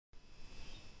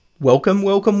Welcome,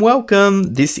 welcome,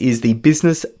 welcome. This is the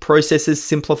Business Processes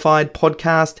Simplified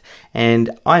podcast,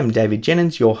 and I'm David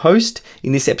Jennings, your host.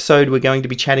 In this episode, we're going to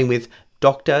be chatting with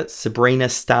Dr. Sabrina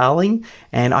Starling,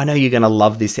 and I know you're going to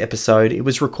love this episode. It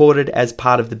was recorded as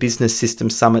part of the Business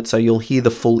Systems Summit, so you'll hear the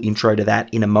full intro to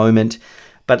that in a moment.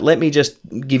 But let me just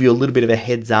give you a little bit of a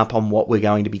heads up on what we're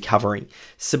going to be covering.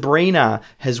 Sabrina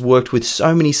has worked with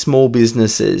so many small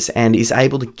businesses and is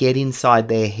able to get inside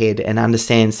their head and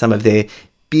understand some of their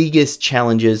biggest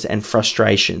challenges and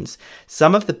frustrations.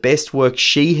 Some of the best work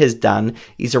she has done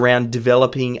is around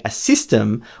developing a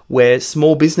system where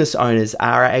small business owners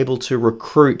are able to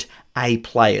recruit A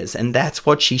players, and that's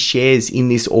what she shares in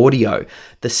this audio,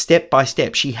 the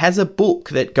step-by-step. She has a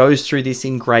book that goes through this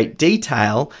in great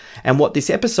detail, and what this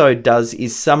episode does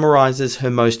is summarizes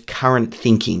her most current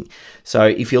thinking. So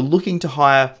if you're looking to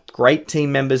hire great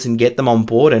team members and get them on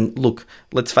board, and look,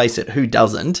 let's face it, who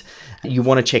doesn't? You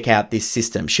want to check out this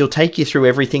system. She'll take you through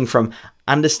everything from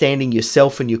understanding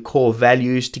yourself and your core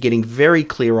values to getting very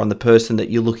clear on the person that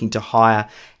you're looking to hire,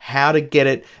 how to get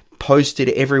it posted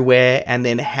everywhere, and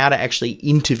then how to actually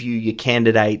interview your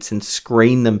candidates and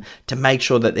screen them to make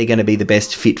sure that they're going to be the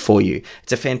best fit for you.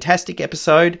 It's a fantastic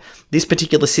episode. This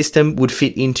particular system would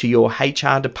fit into your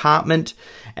HR department,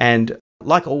 and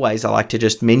like always, I like to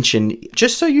just mention,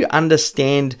 just so you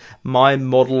understand my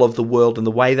model of the world and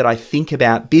the way that I think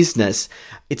about business,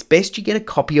 it's best you get a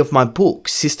copy of my book,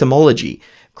 Systemology.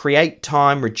 Create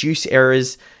time, reduce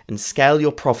errors, and scale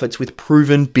your profits with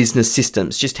proven business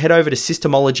systems. Just head over to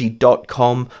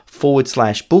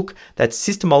systemology.com/book. That's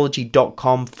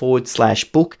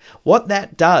systemology.com/book. What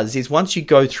that does is once you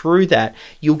go through that,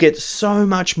 you'll get so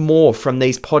much more from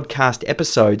these podcast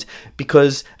episodes,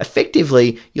 because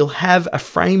effectively you'll have a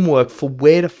framework for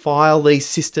where to file these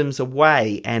systems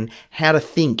away and how to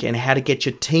think and how to get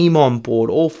your team on board,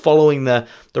 all following the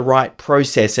right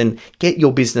process and get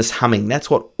your business humming. That's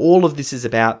what all of this is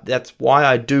about. That's why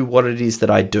I do what it is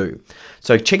that I do.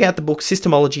 So check out the book,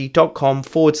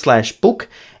 systemology.com/book.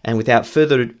 And without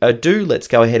further ado, let's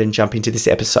go ahead and jump into this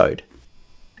episode.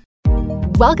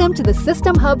 Welcome to the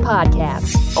System Hub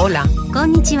podcast. Hola.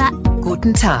 Konnichiwa.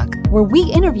 Guten Tag. Where we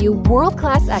interview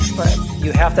world-class experts.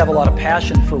 You have to have a lot of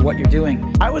passion for what you're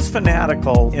doing. I was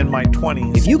fanatical in my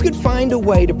 20s. If you could find a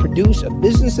way to produce a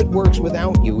business that works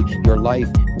without you, your life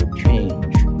would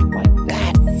change like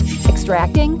that.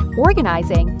 Extracting,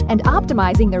 organizing, and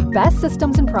optimizing their best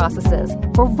systems and processes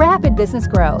for rapid business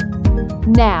growth.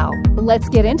 Now, let's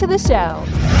get into the show.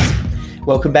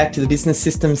 Welcome back to the Business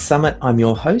Systems Summit. I'm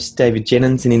your host, David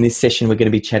Jennings, and in this session, we're going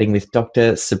to be chatting with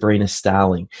Dr. Sabrina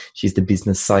Starling. She's the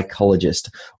business psychologist,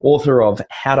 author of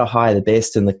How to Hire the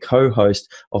Best, and the co-host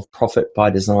of Profit by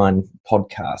Design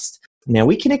podcast. Now,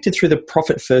 we connected through the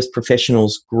Profit First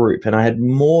Professionals group, and I had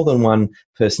more than one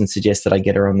person suggest that I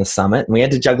get her on the summit. And we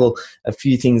had to juggle a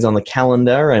few things on the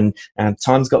calendar, and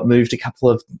times got moved a couple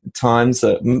of times,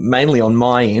 mainly on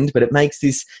my end, but it makes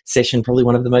this session probably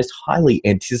one of the most highly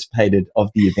anticipated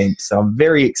of the event. So I'm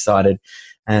very excited.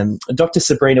 Dr.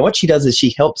 Sabrina, what she does is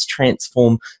she helps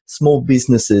transform small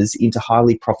businesses into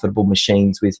highly profitable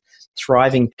machines with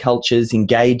thriving cultures,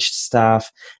 engaged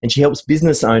staff, and she helps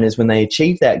business owners when they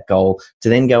achieve that goal to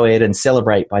then go ahead and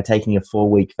celebrate by taking a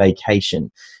 4-week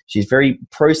vacation. She's very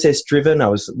process driven. I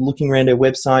was looking around her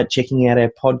website, checking out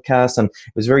our podcast, and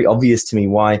it was very obvious to me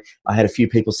why I had a few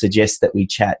people suggest that we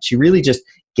chat. She really just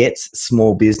gets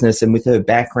small business, and with her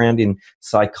background in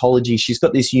psychology, she's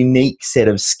got this unique set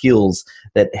of skills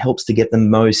that helps to get the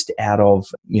most out of,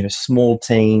 small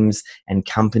teams and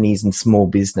companies and small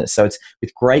business. So it's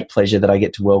with great pleasure that I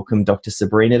get to welcome Dr.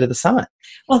 Sabrina to the summit.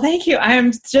 Well, thank you.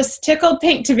 I'm just tickled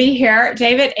pink to be here,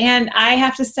 David. And I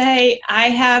have to say, I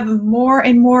have more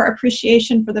and more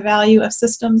appreciation for the value of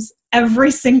systems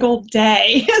every single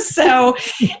day. So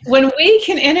when we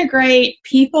can integrate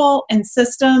people and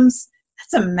systems,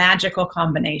 that's a magical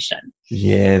combination.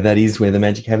 Yeah, that is where the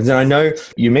magic happens. And I know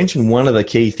you mentioned one of the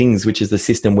key things, which is the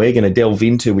system we're going to delve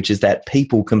into, which is that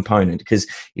people component, because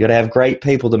you got to have great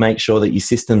people to make sure that your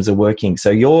systems are working. So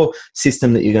your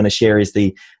system that you're going to share is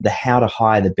the How to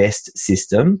Hire the Best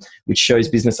system, which shows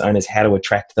business owners how to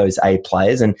attract those A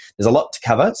players. And there's a lot to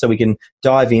cover, so we can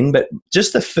dive in. But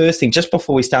just the first thing, just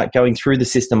before we start going through the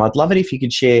system, I'd love it if you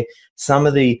could share some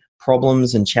of the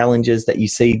problems and challenges that you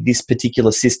see this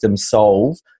particular system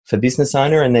solve for business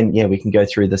owner, and then we can go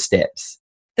through the steps.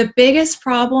 The biggest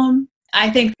problem I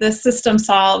think the system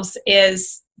solves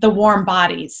is the warm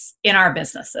bodies in our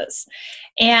businesses.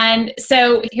 And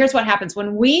so here's what happens.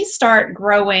 When we start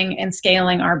growing and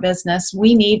scaling our business,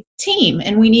 we need team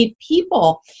and we need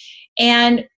people.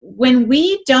 And when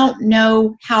we don't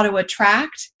know how to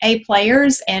attract A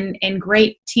players and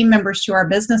great team members to our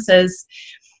businesses,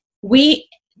 we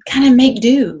kind of make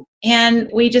do. And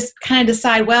we just kind of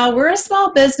decide, well, we're a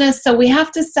small business, so we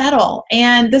have to settle.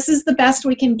 And this is the best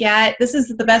we can get. This is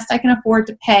the best I can afford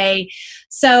to pay.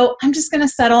 So I'm just going to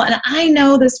settle. And I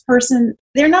know this person,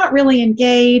 they're not really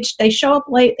engaged. They show up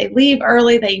late. They leave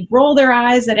early. They roll their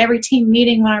eyes at every team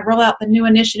meeting when I roll out the new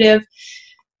initiative.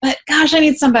 But gosh, I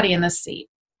need somebody in this seat.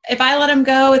 If I let them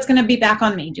go, it's going to be back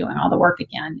on me doing all the work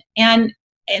again. And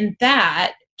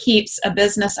that keeps a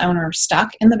business owner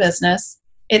stuck in the business.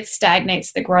 It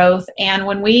stagnates the growth. And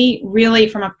when we really,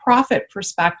 from a profit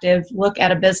perspective, look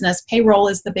at a business, payroll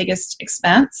is the biggest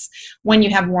expense when you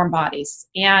have warm bodies.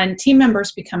 And team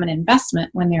members become an investment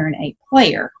when they're an A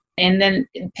player. And then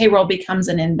payroll becomes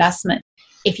an investment.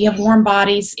 If you have warm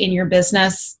bodies in your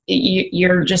business,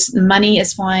 you're just, money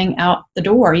is flying out the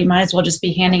door. You might as well just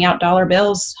be handing out dollar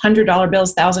bills, $100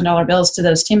 bills, $1,000 bills to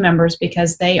those team members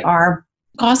because they are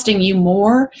costing you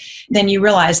more than you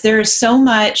realize. There is so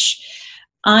much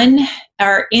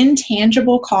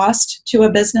intangible cost to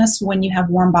a business when you have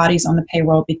warm bodies on the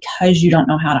payroll because you don't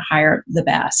know how to hire the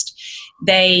best.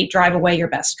 They drive away your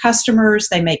best customers.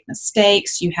 They make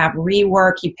mistakes. You have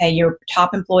rework. You pay your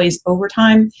top employees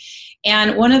overtime.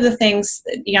 And one of the things,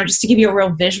 just to give you a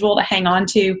real visual to hang on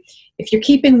to, if you're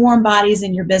keeping warm bodies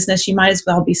in your business, you might as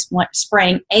well be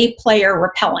spraying A player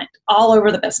repellent all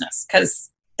over the business because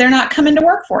they're not coming to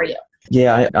work for you.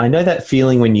 Yeah, I know that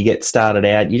feeling when you get started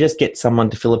out. You just get someone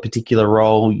to fill a particular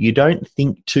role. You don't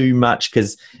think too much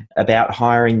about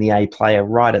hiring the A player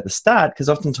right at the start because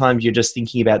oftentimes you're just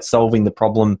thinking about solving the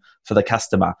problem for the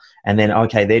customer. And then,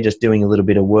 okay, they're just doing a little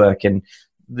bit of work. And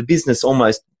the business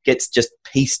almost gets just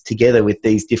pieced together with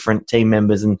these different team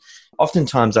members. And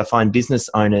oftentimes I find business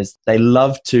owners, they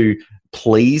love to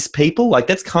please people. Like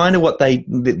that's kind of what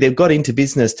they've got into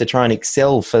business to try and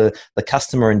excel for the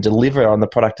customer and deliver on the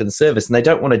product and the service, and they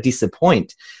don't want to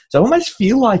disappoint. So I almost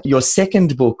feel like your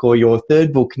second book or your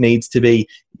third book needs to be,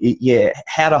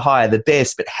 how to hire the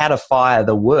best, but how to fire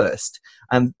the worst.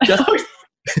 That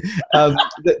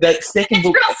second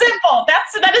book. It's real simple. That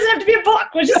doesn't have to be a book.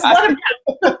 We'll just let them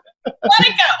go. Let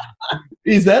it go.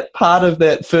 Is that part of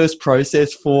that first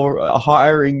process for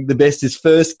hiring the best? Is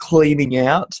first cleaning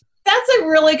out? That's a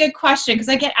really good question because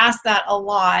I get asked that a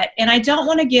lot. And I don't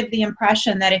want to give the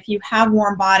impression that if you have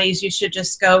warm bodies, you should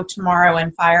just go tomorrow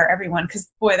and fire everyone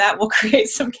because, boy, that will create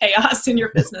some chaos in your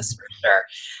business for sure.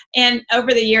 And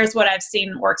over the years, what I've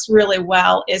seen works really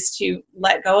well is to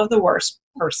let go of the worst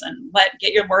person.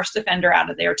 Get your worst offender out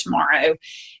of there tomorrow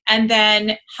and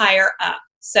then hire up.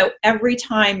 So every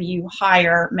time you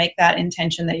hire, make that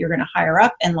intention that you're going to hire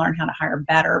up and learn how to hire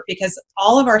better because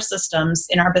all of our systems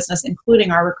in our business,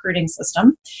 including our recruiting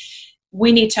system,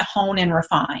 we need to hone and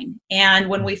refine. And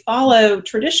when we follow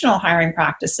traditional hiring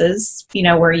practices,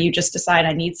 where you just decide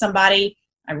I need somebody,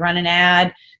 I run an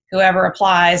ad, whoever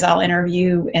applies, I'll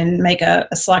interview and make a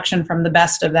selection from the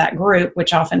best of that group,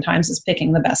 which oftentimes is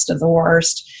picking the best of the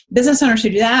worst. Business owners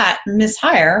who do that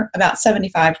mishire about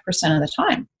 75% of the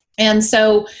time. And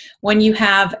so when you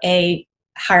have a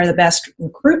hire the best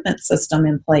recruitment system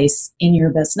in place in your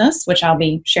business, which I'll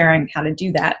be sharing how to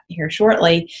do that here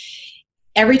shortly,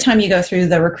 every time you go through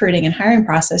the recruiting and hiring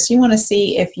process, you want to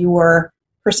see if your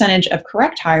percentage of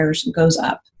correct hires goes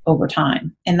up over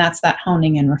time. And that's that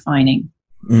honing and refining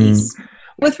piece.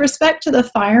 With respect to the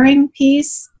firing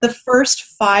piece, the first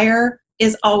fire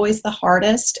is always the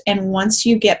hardest. And once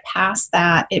you get past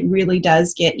that, it really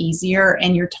does get easier.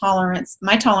 And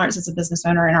my tolerance as a business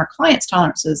owner and our clients'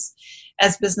 tolerances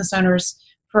as business owners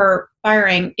for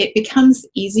firing, it becomes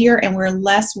easier and we're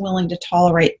less willing to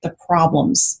tolerate the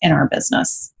problems in our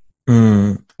business.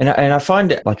 And I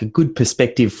find it like a good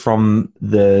perspective from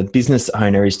the business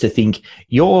owner is to think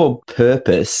your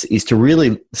purpose is to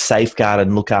really safeguard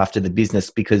and look after the business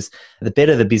because the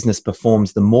better the business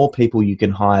performs, the more people you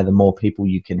can hire, the more people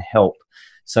you can help.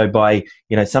 So by,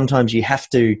 sometimes you have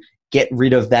to get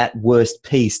rid of that worst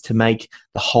piece to make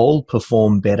the whole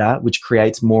perform better, which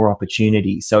creates more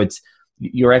opportunity. So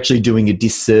you're actually doing a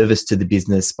disservice to the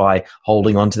business by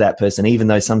holding on to that person, even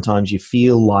though sometimes you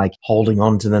feel like holding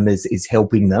on to them is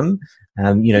helping them.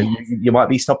 You might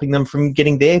be stopping them from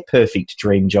getting their perfect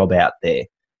dream job out there.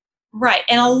 Right.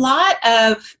 And a lot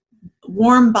of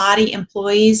warm body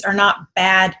employees are not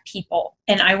bad people.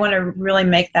 And I want to really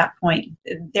make that point.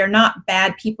 They're not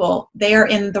bad people. They are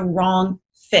in the wrong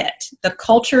fit. The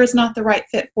culture is not the right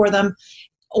fit for them.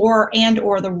 or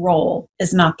the role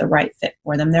is not the right fit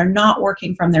for them. They're not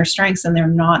working from their strengths and they're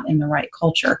not in the right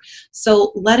culture.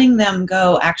 So letting them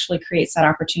go actually creates that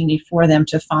opportunity for them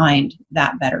to find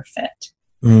that better fit.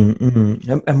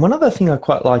 Mm-hmm. And one other thing I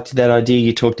quite liked, that idea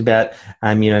you talked about,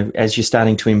 as you're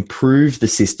starting to improve the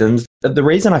systems, the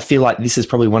reason I feel like this is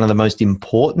probably one of the most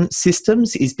important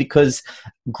systems is because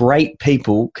great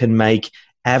people can make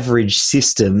average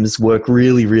systems work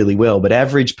really, really well, but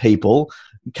average people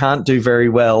can't do very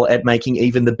well at making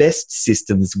even the best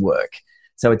systems work.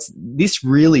 So this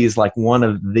really is like one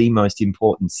of the most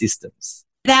important systems.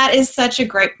 That is such a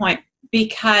great point,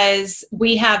 because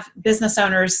we have business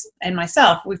owners and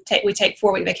myself, we take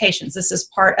 4-week vacations. This is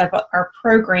part of our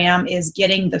program, is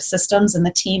getting the systems and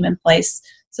the team in place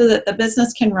so that the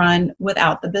business can run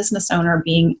without the business owner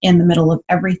being in the middle of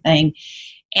everything.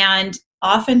 And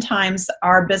oftentimes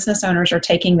our business owners are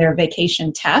taking their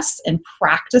vacation tests and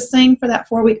practicing for that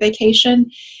 4-week vacation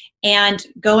and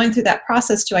going through that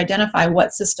process to identify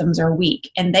what systems are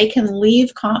weak. And they can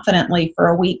leave confidently for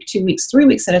a week, 2 weeks, 3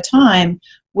 weeks at a time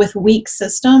with weak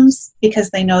systems because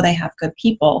they know they have good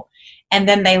people. And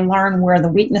then they learn where the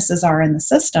weaknesses are in the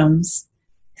systems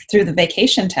through the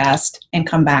vacation test and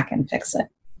come back and fix it.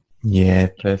 Yeah,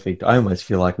 perfect. I almost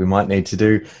feel like we might need to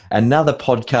do another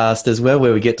podcast as well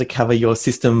where we get to cover your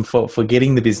system for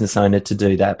getting the business owner to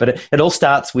do that. But it all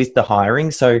starts with the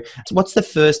hiring. So what's the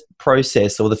first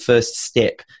process or the first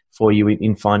step for you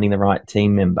in finding the right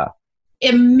team member?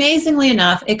 Amazingly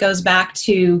enough, it goes back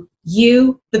to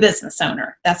you, the business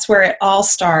owner. That's where it all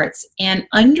starts. And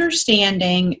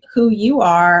understanding who you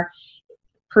are,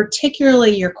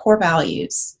 particularly your core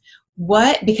values.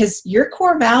 Because your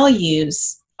core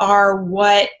values are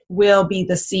what will be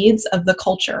the seeds of the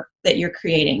culture that you're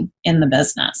creating in the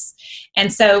business.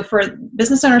 And so for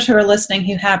business owners who are listening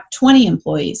who have 20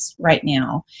 employees right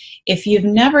now, if you've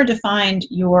never defined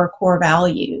your core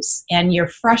values and you're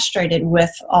frustrated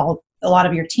with a lot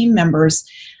of your team members,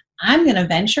 I'm going to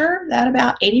venture that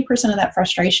about 80% of that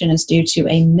frustration is due to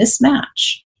a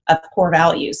mismatch of core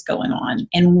values going on.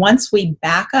 And once we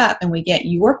back up and we get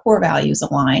your core values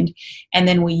aligned, and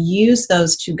then we use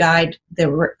those to guide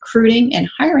the recruiting and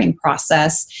hiring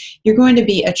process, you're going to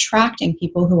be attracting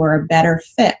people who are a better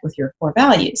fit with your core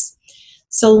values.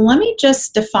 So let me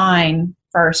just define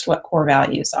first what core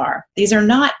values are. These are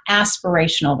not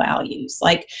aspirational values.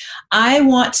 Like, I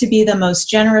want to be the most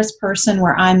generous person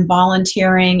where I'm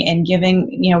volunteering and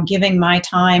giving my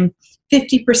time,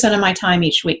 50% of my time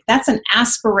each week. That's an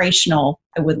aspirational.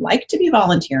 I would like to be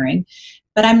volunteering,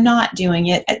 but I'm not doing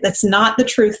it. That's not the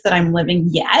truth that I'm living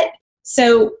yet.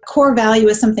 So core value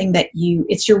is something that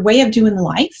it's your way of doing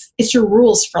life. It's your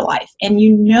rules for life. And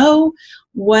you know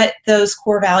what those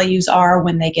core values are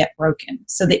when they get broken.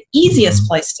 So the easiest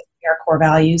place to see our core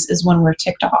values is when we're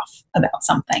ticked off about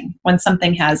something, when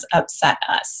something has upset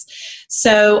us.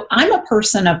 So I'm a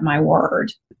person of my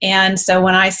word. And so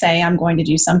when I say I'm going to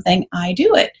do something, I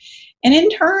do it. And in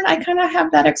turn, I kind of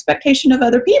have that expectation of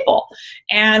other people.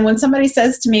 And when somebody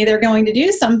says to me they're going to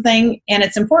do something and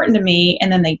it's important to me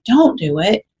and then they don't do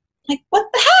it, like, what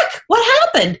the heck?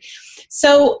 What happened?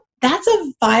 So that's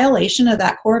a violation of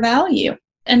that core value.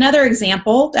 Another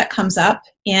example that comes up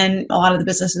in a lot of the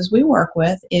businesses we work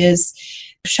with is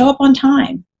show up on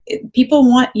time. People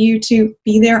want you to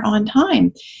be there on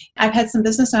time. I've had some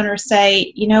business owners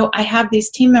say, I have these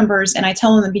team members and I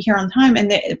tell them to be here on time,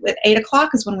 and at 8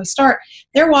 o'clock is when we start.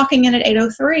 They're walking in at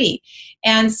 8:03.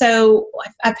 And so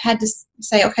I've had to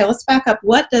say, okay, let's back up.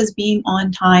 What does being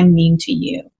on time mean to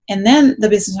you? And then the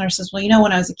business owner says, well,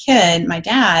 when I was a kid, my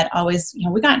dad always,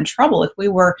 we got in trouble if we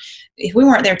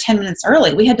weren't there 10 minutes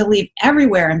early. We had to leave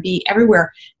everywhere and be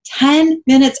everywhere 10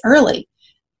 minutes early.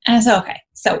 And I said, okay,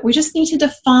 so we just need to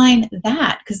define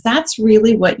that, because that's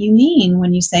really what you mean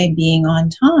when you say being on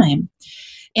time.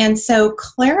 And so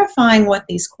clarifying what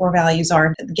these core values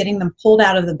are, getting them pulled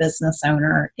out of the business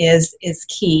owner is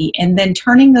key. And then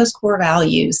turning those core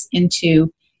values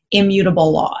into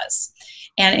immutable laws.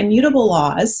 And immutable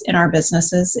laws in our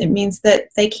businesses, it means that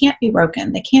they can't be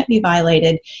broken, they can't be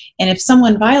violated. And if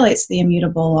someone violates the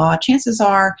immutable law, chances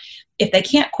are, if they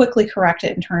can't quickly correct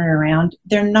it and turn it around,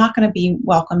 they're not going to be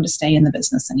welcome to stay in the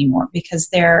business anymore, because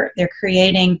they're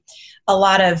creating a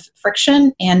lot of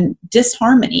friction and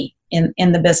disharmony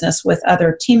in the business with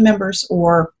other team members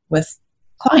or with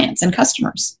clients and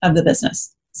customers of the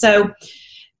business. So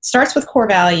starts with core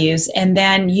values, and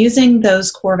then using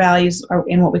those core values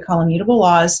in what we call immutable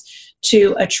laws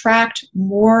to attract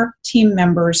more team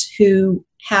members who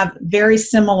have very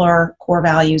similar core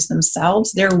values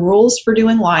themselves. Their rules for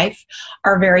doing life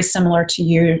are very similar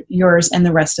to yours and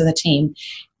the rest of the team.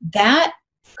 That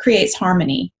creates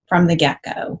harmony from the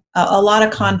get-go. A lot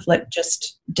of conflict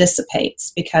just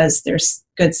dissipates because there's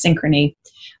good synchrony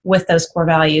with those core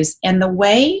values. And the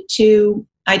way to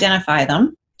identify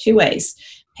them, 2 ways.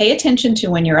 Pay attention to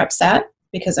when you're upset,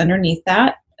 because underneath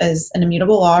that is an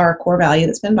immutable law or core value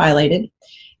that's been violated.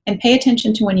 And pay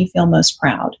attention to when you feel most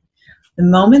proud. The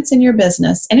moments in your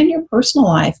business and in your personal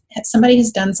life, if somebody has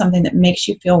done something that makes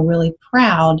you feel really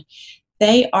proud,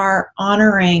 they are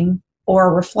honoring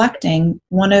or reflecting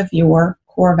one of your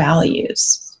core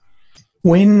values.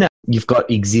 When you've got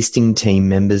existing team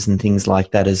members and things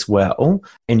like that as well,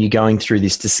 and you're going through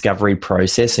this discovery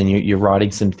process and you're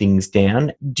writing some things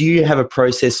down, do you have a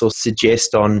process or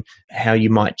suggest on how you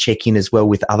might check in as well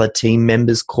with other team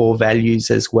members' core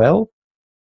values as well?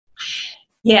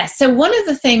 Yeah, so one of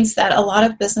the things that a lot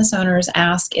of business owners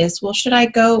ask is, well, should I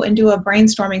go and do a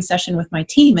brainstorming session with my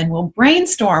team and we'll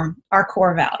brainstorm our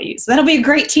core values? That'll be a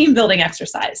great team building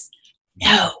exercise.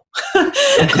 No.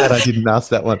 I'm glad I didn't ask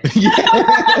that one.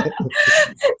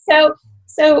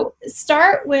 So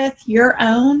start with your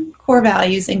own core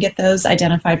values and get those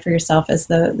identified for yourself as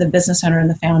the business owner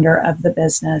and the founder of the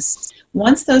business.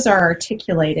 Once those are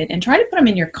articulated, and try to put them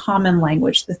in your common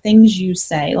language, the things you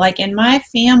say. Like in my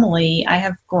family, I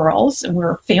have girls, and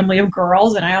we're a family of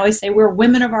girls, and I always say we're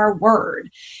women of our word.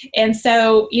 And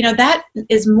so, that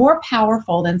is more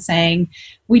powerful than saying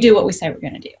we do what we say we're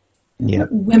going to do. Yep.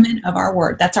 Women of our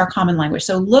word. That's our common language.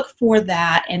 So look for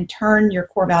that and turn your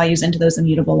core values into those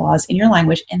immutable laws in your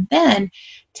language, and then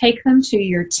take them to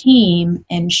your team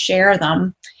and share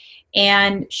them.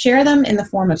 And share them in the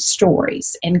form of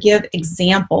stories and give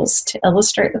examples to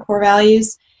illustrate the core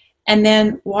values. And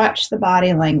then watch the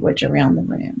body language around the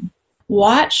room.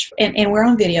 Watch, and we're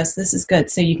on video, so this is good,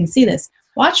 so you can see this.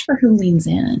 Watch for who leans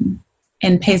in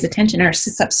and pays attention or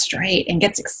sits up straight and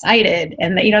gets excited,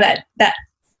 and that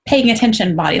paying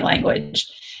attention body language.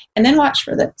 And then watch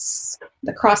for this,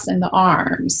 the crossing the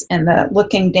arms and the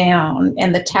looking down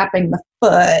and the tapping the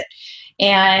foot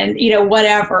and,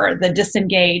 whatever the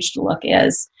disengaged look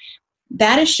is.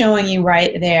 That is showing you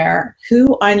right there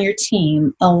who on your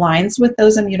team aligns with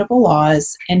those immutable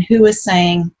laws and who is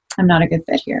saying, I'm not a good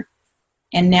fit here.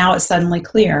 And now it's suddenly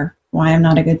clear why I'm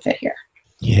not a good fit here.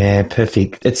 Yeah,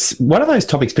 perfect. It's one of those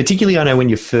topics, particularly I know when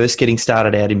you're first getting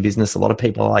started out in business, a lot of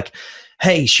people are like,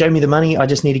 hey, show me the money. I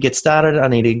just need to get started. I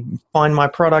need to find my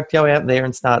product, go out there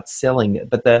and start selling it.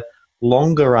 But the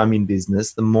longer I'm in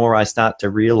business, the more I start to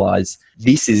realize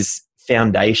this is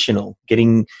foundational,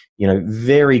 getting,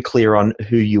 very clear on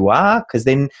who you are, because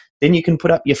then you can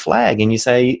put up your flag and you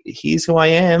say, here's who I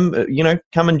am,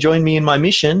 come and join me in my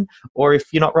mission. Or if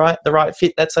you're not the right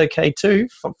fit, that's okay too.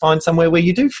 Find somewhere where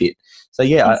you do fit. So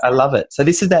yeah, I love it. So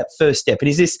this is that first step. And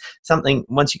is this something,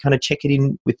 once you kind of check it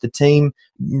in with the team,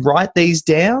 write these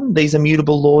down, these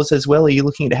immutable laws as well? Are you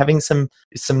looking at having some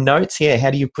notes? Yeah. How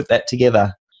do you put that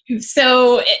together?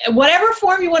 So whatever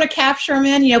form you want to capture them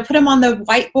in, put them on the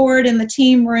whiteboard in the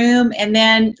team room, and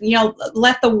then,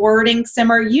 let the wording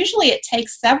simmer. Usually it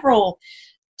takes several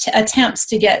attempts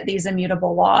to get these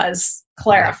immutable laws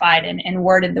clarified and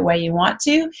worded the way you want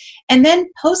to, and then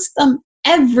post them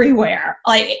everywhere,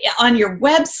 like on your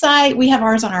website. We have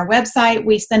ours on our website.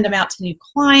 We send them out to new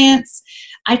clients.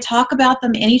 I talk about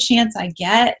them any chance I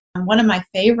get. One of my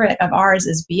favorite of ours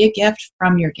is be a gift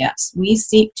from your gifts. We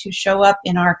seek to show up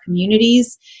in our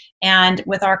communities and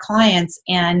with our clients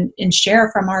and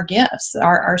share from our gifts,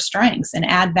 our strengths, and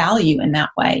add value in that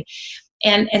way.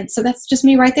 And so that's just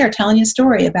me right there telling you a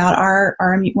story about our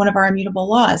one of our immutable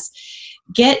laws.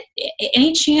 Get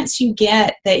any chance you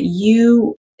get that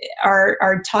you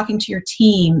are talking to your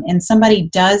team and somebody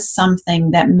does something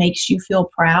that makes you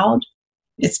feel proud,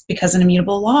 it's because an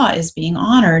immutable law is being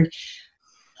honored.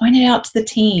 Point it out to the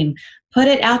team. Put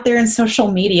it out there in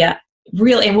social media.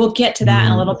 Really, and we'll get to that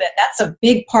in a little bit. That's a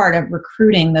big part of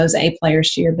recruiting those A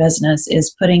players to your business,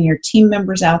 is putting your team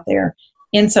members out there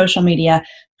in social media,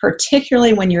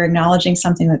 particularly when you're acknowledging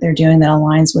something that they're doing that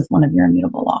aligns with one of your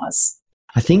immutable laws.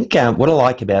 I think what I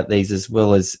like about these as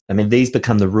well is, these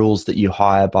become the rules that you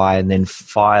hire by and then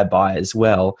fire by as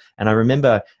well. And I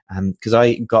remember, because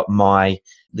I got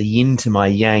the yin to my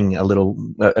yang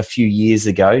a few years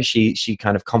ago. She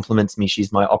kind of compliments me.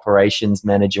 She's my operations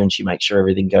manager and she makes sure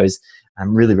everything goes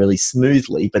really, really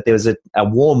smoothly. But there was a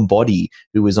warm body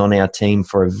who was on our team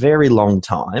for a very long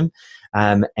time,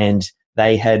 and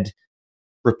they had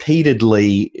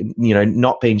repeatedly,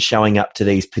 not been showing up to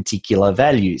these particular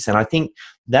values. And I think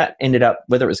that ended up,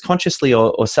 whether it was consciously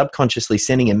or subconsciously,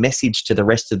 sending a message to the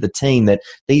rest of the team that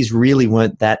these really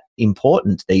weren't that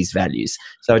important, these values.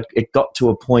 So it got to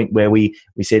a point where we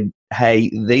said, hey,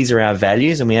 these are our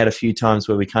values, and we had a few times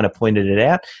where we kind of pointed it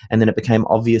out, and then it became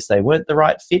obvious they weren't the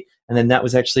right fit, and then that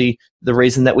was actually the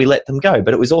reason that we let them go.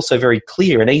 But it was also very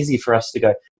clear and easy for us to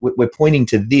go, we're pointing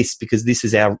to this because this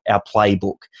is our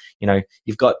playbook. You know,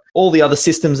 you've got all the other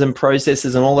systems and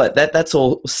processes and all that's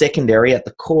all secondary. At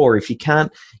the core, if you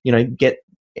can't, you know, get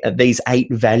these 8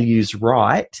 values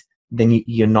right, then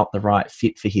you're not the right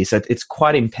fit for here. So it's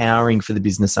quite empowering for the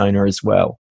business owner as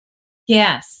well.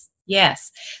 Yes.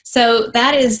 So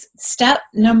that is step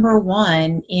number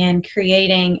 1 in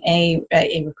creating a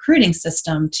recruiting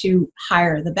system to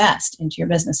hire the best into your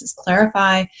business, is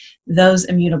clarify those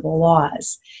immutable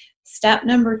laws. Step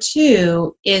number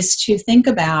 2 is to think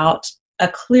about a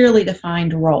clearly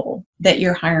defined role that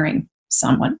you're hiring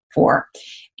someone for.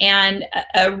 And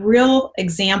a real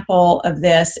example of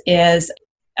this is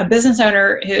a business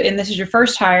owner who, and this is your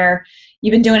first hire,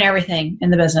 you've been doing everything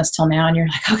in the business till now, and you're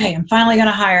like, okay, I'm finally going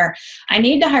to hire. I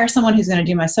need to hire someone who's going to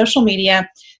do my social media,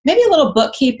 maybe a little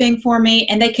bookkeeping for me,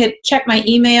 and they could check my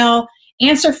email,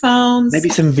 answer phones. Maybe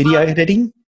some video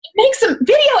editing. Make some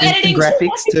video editing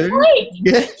graphics too. Great.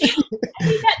 Yeah. I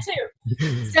need that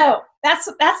too. So that's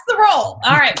the role.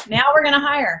 All right, now we're going to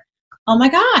hire. Oh my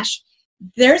gosh,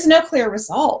 there's no clear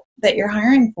result that you're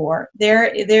hiring for.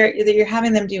 You're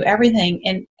having them do everything,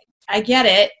 and I get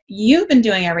it. You've been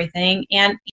doing everything,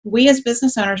 and we as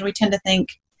business owners, we tend to think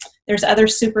there's other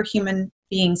superhuman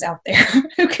beings out there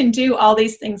who can do all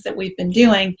these things that we've been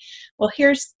doing. Well,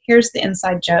 here's the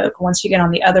inside joke. Once you get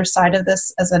on the other side of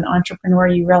this as an entrepreneur,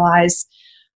 you realize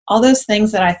all those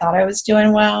things that I thought I was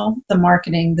doing well, the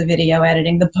marketing, the video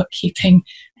editing, the bookkeeping,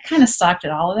 I kind of sucked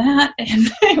at all of that,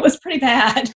 and it was pretty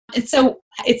bad. And so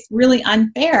it's really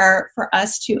unfair for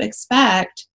us to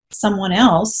expect someone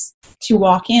else to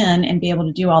walk in and be able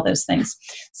to do all those things.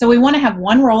 So we want to have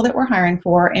one role that we're hiring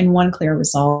for and one clear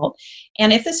result.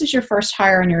 And if this is your first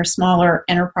hire and you're a smaller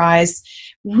enterprise,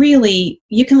 really,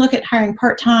 you can look at hiring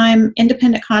part-time,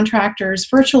 independent contractors,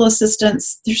 virtual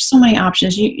assistants. There's so many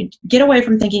options. You get away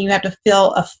from thinking you have to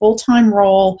fill a full-time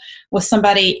role with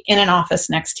somebody in an office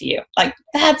next to you. Like,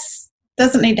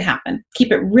 doesn't need to happen.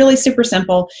 Keep it really super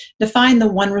simple. Define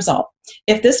the one result.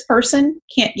 If this person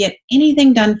can't get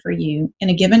anything done for you in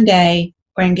a given day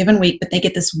or in a given week, but they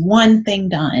get this one thing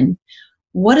done,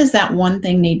 what does that one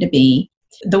thing need to be?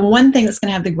 The one thing that's going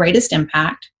to have the greatest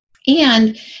impact,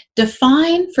 and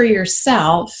define for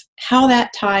yourself how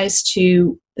that ties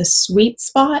to the sweet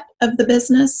spot of the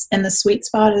business. And the sweet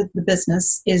spot of the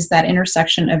business is that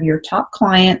intersection of your top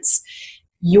clients,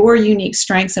 your unique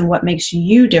strengths and what makes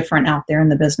you different out there in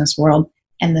the business world,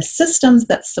 and the systems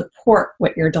that support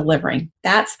what you're delivering.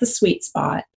 That's the sweet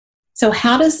spot. So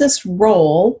how does this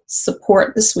role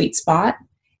support the sweet spot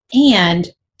and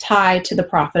tie to the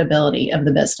profitability of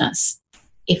the business?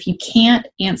 If you can't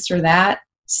answer that,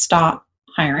 stop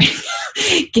hiring.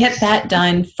 Get that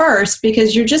done first,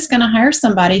 because you're just going to hire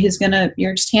somebody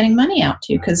you're just handing money out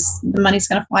to, because the money's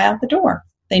going to fly out the door.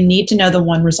 They need to know the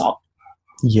one result.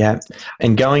 Yeah.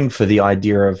 And going for the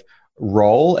idea of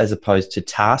role as opposed to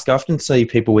task. I often see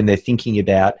people when they're thinking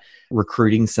about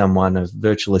recruiting someone, a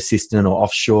virtual assistant or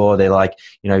offshore, they're like,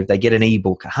 they get an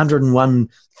ebook, 101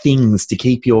 things to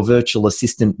keep your virtual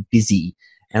assistant busy.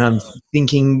 And I'm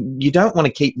thinking, you don't want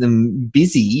to keep them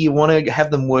busy. You want to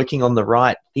have them working on the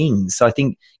right things. So I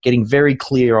think getting very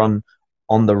clear on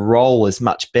the role is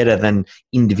much better than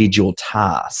individual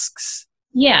tasks.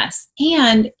 Yes.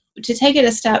 And to take it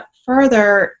a step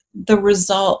further, the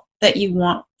result that you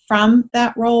want from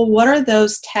that role, what are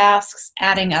those tasks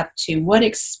adding up to? What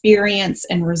experience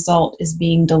and result is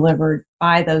being delivered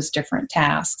by those different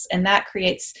tasks? And that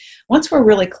creates, once we're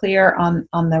really clear on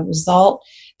the result,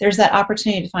 there's that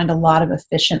opportunity to find a lot of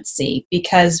efficiency,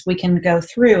 because we can go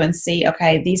through and see,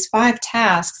 okay, these 5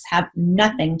 tasks have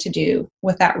nothing to do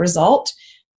with that result.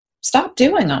 Stop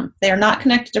doing them. They are not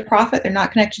connected to profit. They're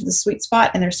not connected to the sweet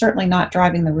spot, and they're certainly not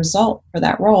driving the result for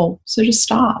that role. So just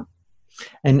stop.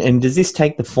 And does this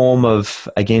take the form of,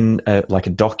 again, like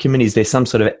a document? Is there some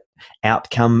sort of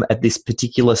outcome at this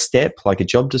particular step, like a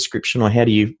job description, or how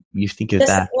do you think of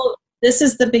that? Well, this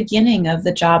is the beginning of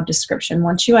the job description.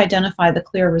 Once you identify the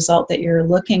clear result that you're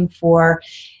looking for,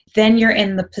 then you're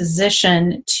in the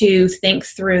position to think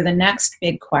through the next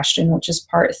big question, which is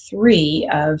part 3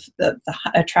 of the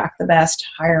Attract the Best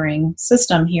hiring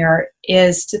system here,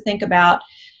 is to think about,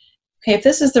 okay, if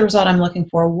this is the result I'm looking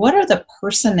for, what are the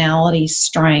personality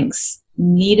strengths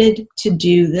needed to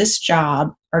do this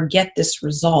job or get this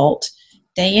result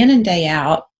day in and day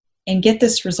out, and get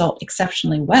this result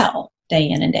exceptionally well day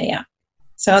in and day out?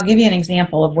 So I'll give you an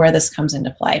example of where this comes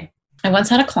into play. I once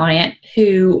had a client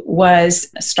who was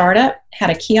a startup, had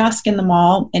a kiosk in the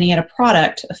mall, and he had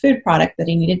a food product that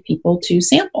he needed people to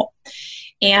sample.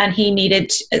 And he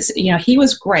needed, he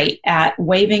was great at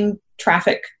waving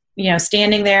traffic,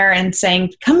 standing there and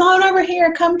saying, come on over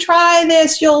here, come try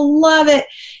this, you'll love it.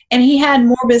 And he had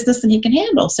more business than he can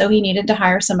handle. So he needed to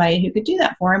hire somebody who could do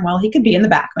that for him while he could be in the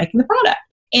back making the product.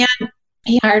 And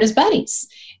he hired his buddies.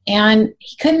 And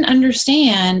he couldn't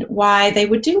understand why they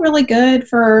would do really good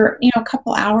for, a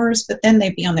couple hours, but then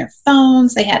they'd be on their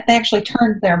phones. They actually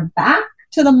turned their back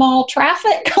to the mall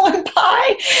traffic going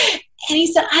by. And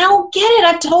he said, I don't get it.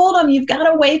 I've told them you've got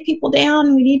to wave people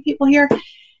down. We need people here.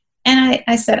 And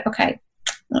I said, okay,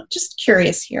 I'm just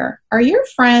curious here. Are your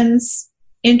friends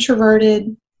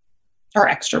introverted or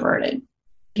extroverted?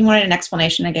 He wanted an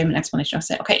explanation. I gave him an explanation. I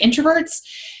said, okay, introverts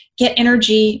get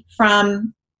energy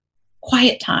from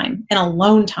quiet time and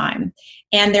alone time,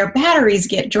 and their batteries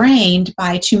get drained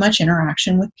by too much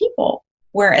interaction with people.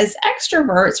 Whereas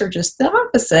extroverts are just the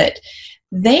opposite.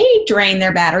 They drain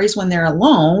their batteries when they're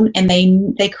alone, and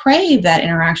they crave that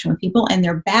interaction with people, and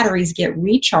their batteries get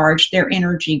recharged. Their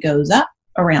energy goes up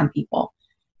around people.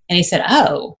 And he said,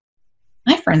 oh,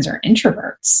 my friends are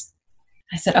introverts.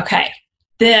 I said, okay,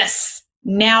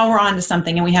 now we're on to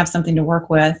something, and we have something to work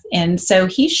with. And so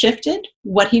he shifted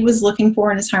what he was looking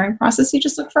for in his hiring process. He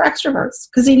just looked for extroverts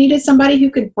because he needed somebody who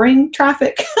could bring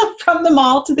traffic from the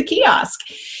mall to the kiosk.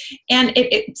 And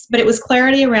but it was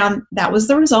clarity around that was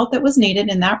the result that was needed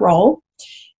in that role.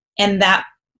 And that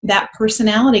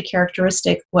personality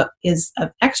characteristic, what is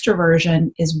of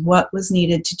extroversion, is what was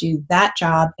needed to do that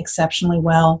job exceptionally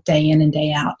well day in and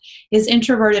day out. His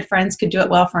introverted friends could do it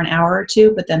well for an hour or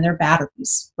two, but then their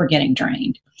batteries were getting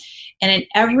drained. And in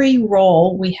every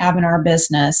role we have in our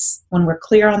business, when we're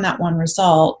clear on that one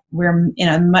result, we're in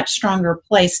a much stronger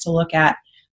place to look at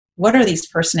what are these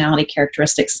personality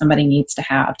characteristics somebody needs to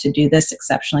have to do this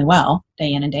exceptionally well,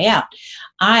 day in and day out.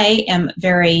 I am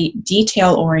very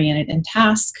detail-oriented and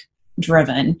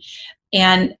task-driven,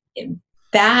 and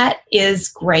that is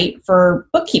great for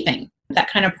bookkeeping, that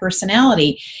kind of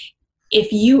personality.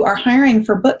 If you are hiring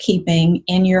for bookkeeping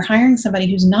and you're hiring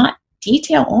somebody who's not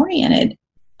detail-oriented,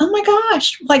 oh my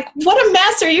gosh, like what a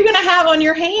mess are you going to have on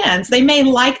your hands? They may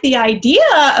like the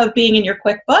idea of being in your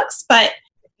QuickBooks, but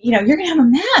you're going to have a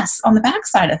mess on the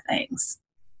backside of things.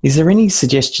 Is there any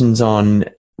suggestions on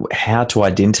how to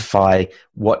identify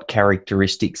what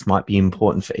characteristics might be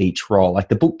important for each role? Like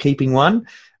the bookkeeping one,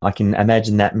 I can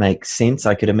imagine that makes sense.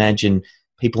 I could imagine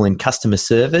people in customer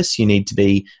service, you need to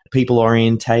be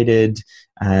people-orientated,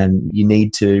 you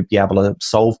need to be able to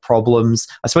solve problems.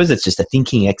 I suppose it's just a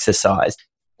thinking exercise.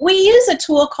 We use a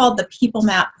tool called the People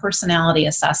Map Personality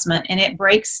Assessment, and it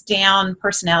breaks down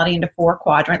personality into 4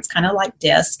 quadrants, kind of like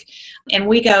DISC. And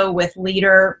we go with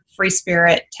leader, free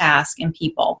spirit, task, and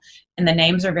people. And the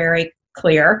names are very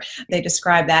clear. They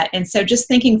describe that. And so just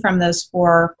thinking from those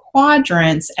 4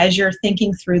 quadrants as you're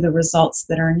thinking through the results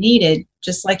that are needed,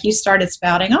 just like you started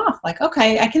spouting off, like,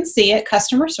 okay, I can see it.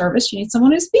 Customer service, you need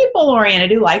someone who's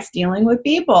people-oriented, who likes dealing with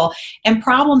people. And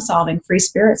problem solving, free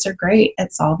spirits are great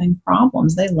at solving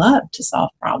problems. They love to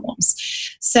solve problems.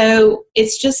 So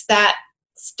it's just that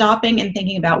stopping and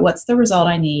thinking about what's the result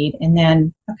I need, and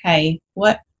then, okay,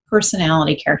 what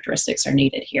personality characteristics are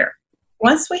needed here?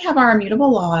 Once we have our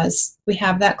immutable laws, we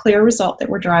have that clear result that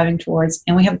we're driving towards,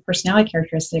 and we have the personality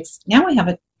characteristics. Now we have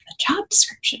a job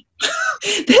description.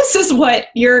 This is what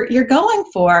you're going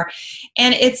for.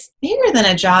 And it's bigger than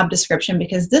a job description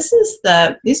because these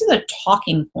are the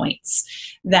talking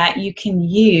points that you can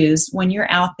use when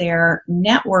you're out there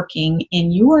networking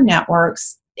in your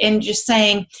networks and just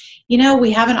saying,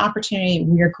 we have an opportunity,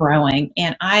 we're growing,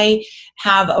 and I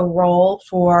have a role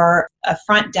for a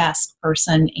front desk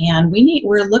person, and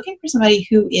we're looking for somebody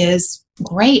who is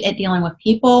great at dealing with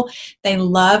people. They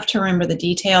love to remember the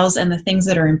details and the things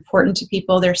that are important to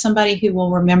people. There's somebody who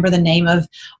will remember the name of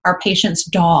our patient's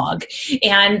dog.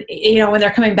 And, when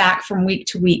they're coming back from week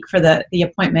to week for the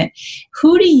appointment,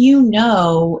 who do you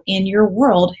know in your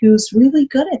world who's really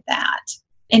good at that?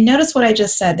 And notice what I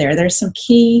just said there. There's some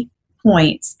key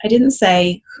points. I didn't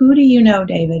say, who do you know,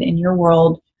 David, in your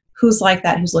world who's like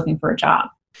that, who's looking for a job?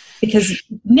 Because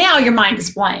now your mind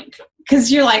is blank.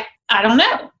 Because you're like, I don't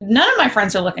know. None of my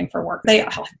friends are looking for work. They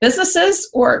have businesses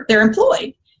or they're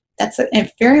employed. That's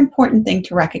a very important thing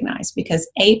to recognize because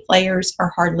A players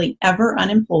are hardly ever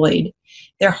unemployed.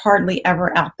 They're hardly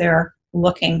ever out there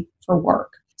looking for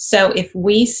work. So if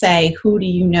we say, who do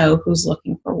you know who's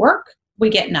looking for work? We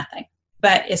get nothing.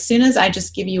 But as soon as I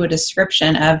just give you a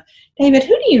description of, David,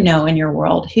 who do you know in your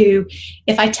world who,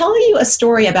 if I tell you a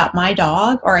story about my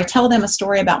dog, or I tell them a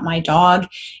story about my dog,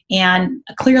 and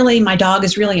clearly my dog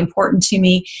is really important to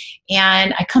me,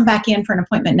 and I come back in for an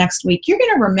appointment next week, you're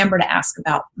going to remember to ask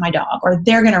about my dog, or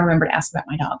they're going to remember to ask about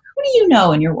my dog. Who do you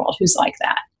know in your world who's like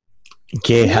that?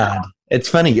 Gerhard. It's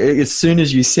funny. As soon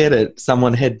as you said it,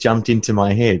 someone had jumped into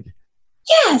my head.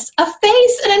 Yes, a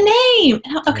face and a name.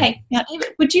 Okay, now, David,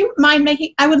 would you mind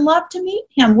I would love to meet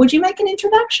him. Would you make an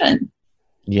introduction?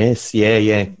 Yes,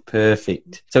 yeah,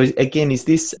 perfect. So again, is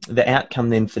this the outcome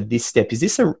then for this step? Is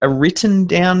this a written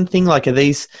down thing? Like are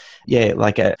these,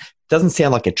 doesn't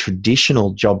sound like a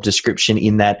traditional job description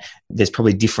in that there's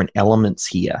probably different elements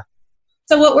here.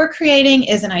 So what we're creating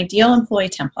is an ideal employee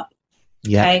template.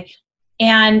 Yeah. Okay?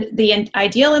 And the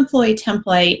ideal employee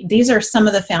template, these are some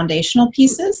of the foundational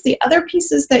pieces. The other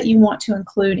pieces that you want to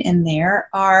include in there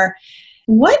are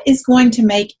what is going to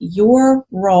make your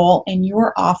role and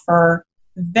your offer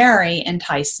very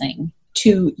enticing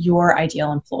to your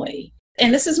ideal employee.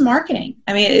 And this is marketing.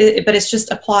 I mean, but it's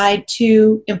just applied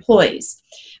to employees.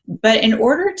 But in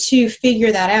order to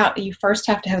figure that out, you first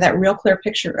have to have that real clear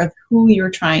picture of who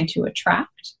you're trying to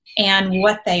attract and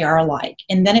what they are like.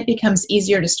 And then it becomes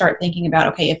easier to start thinking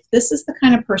about, okay, if this is the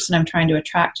kind of person I'm trying to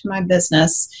attract to my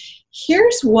business,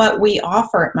 here's what we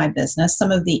offer at my business,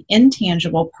 some of the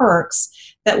intangible perks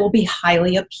that will be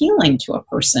highly appealing to a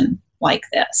person like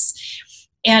this.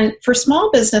 And for small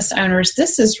business owners,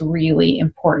 this is really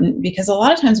important because a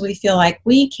lot of times we feel like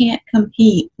we can't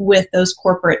compete with those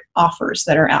corporate offers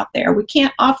that are out there. We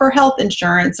can't offer health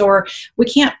insurance, or we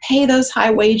can't pay those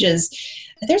high wages.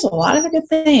 There's a lot of the good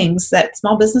things that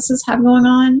small businesses have going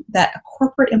on that a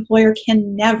corporate employer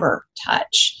can never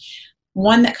touch.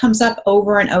 One that comes up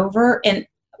over and over, and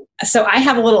so I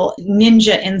have a little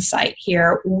ninja insight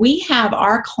here. We have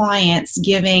our clients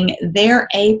giving their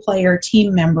A-player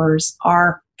team members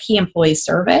our key employee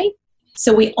survey.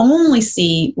 So we only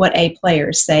see what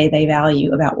A-players say they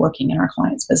value about working in our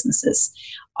clients' businesses.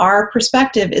 Our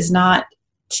perspective is not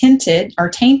tinted or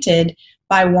tainted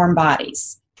by warm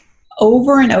bodies.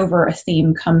 Over and over, a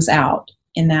theme comes out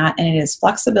in that, and it is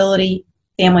flexibility,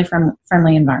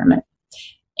 family-friendly environment.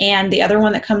 And the other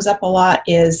one that comes up a lot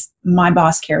is my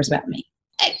boss cares about me.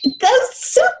 Those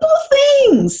simple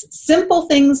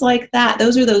things like that,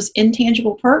 those are those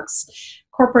intangible perks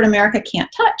corporate America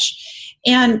can't touch.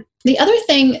 And the other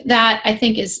thing that I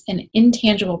think is an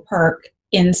intangible perk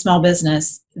in small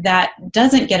business that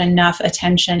doesn't get enough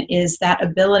attention is that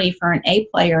ability for an A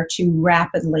player to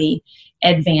rapidly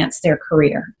advance their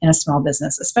career in a small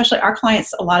business. Especially our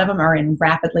clients, a lot of them are in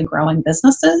rapidly growing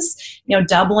businesses,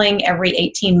 doubling every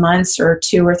 18 months or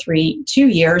 2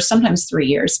 years, sometimes 3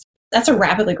 years. That's a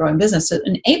rapidly growing business. So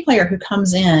an A player who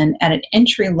comes in at an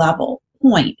entry level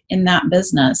point in that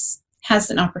business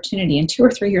has an opportunity in 2 or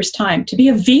 3 years' time to be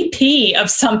a VP of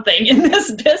something in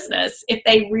this business if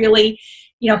they really,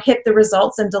 hit the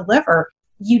results and deliver.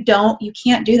 You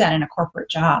can't do that in a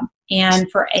corporate job. And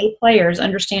for A players,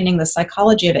 understanding the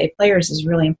psychology of A players is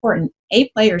really important. A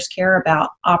players care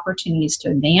about opportunities to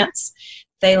advance.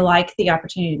 They like the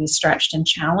opportunity to be stretched and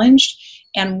challenged.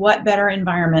 And what better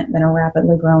environment than a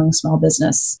rapidly growing small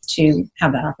business to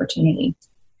have that opportunity?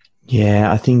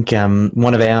 Yeah, I think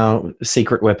one of our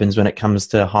secret weapons when it comes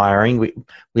to hiring,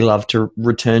 we love to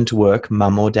return to work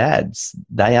mum or dads.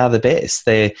 They are the best.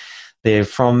 They're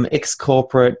from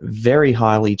ex-corporate, very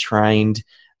highly trained,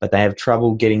 but they have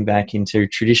trouble getting back into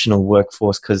traditional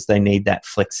workforce because they need that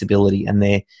flexibility, and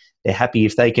they're happy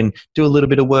if they can do a little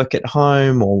bit of work at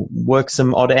home or work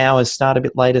some odd hours, start a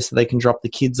bit later so they can drop the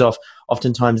kids off.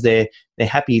 Oftentimes they're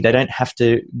happy. They don't have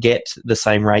to get the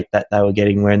same rate that they were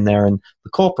getting when they're in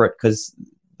the corporate because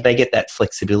they get that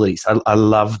flexibility. So I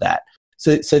love that.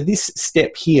 So this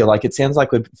step here, it sounds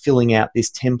like we're filling out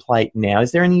this template now.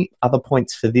 Is there any other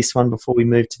points for this one before we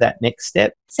move to that next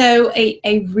step? So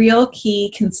a real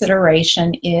key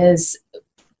consideration is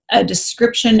a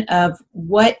description of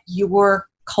what your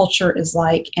culture is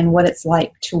like and what it's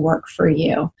like to work for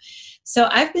you. So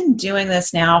I've been doing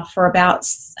this now for about,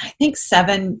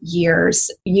 7 years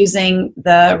using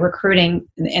the recruiting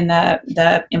in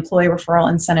the employee referral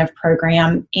incentive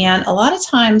program. And a lot of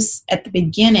times at the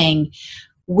beginning,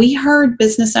 we heard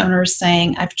business owners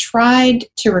saying, I've tried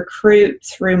to recruit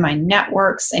through my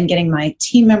networks and getting my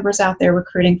team members out there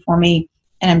recruiting for me,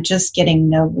 and I'm just getting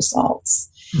no results.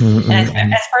 Mm-hmm.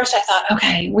 And at first I thought,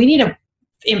 okay, we need to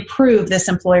improve this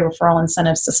employee referral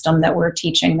incentive system that we're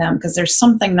teaching them because there's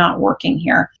something not working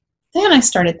here. then I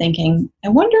started thinking, I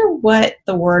wonder what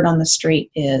the word on the street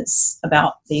is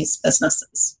about these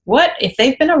businesses. What if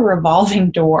they've been a revolving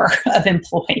door of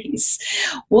employees?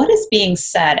 What is being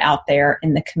said out there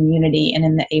in the community and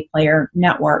in the A-player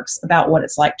networks about what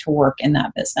it's like to work in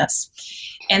that business?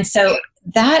 And so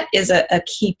that is a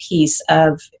key piece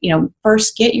of,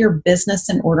 first get your business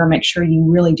in order, make sure you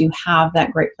really do have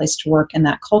that great place to work and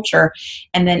that culture.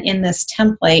 And then in this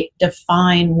template,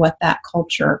 define what that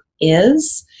culture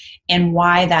is and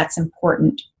why that's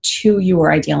important to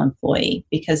your ideal employee,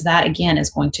 because that, again,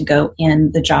 is going to go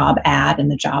in the job ad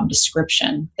and the job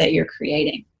description that you're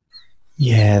creating.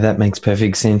 Yeah, that makes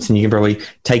perfect sense. And you can probably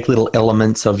take little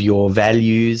elements of your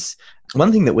values.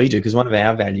 One thing that we do, because one of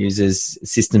our values is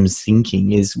systems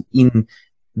thinking, is in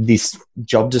this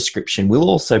job description, we'll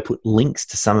also put links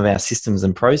to some of our systems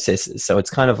and processes. So it's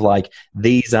kind of like,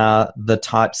 these are the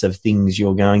types of things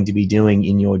you're going to be doing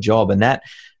in your job. And that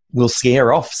will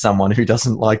scare off someone who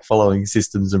doesn't like following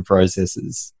systems and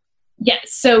processes.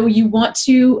 Yes. So you want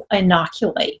to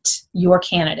inoculate your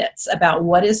candidates about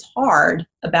what is hard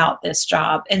about this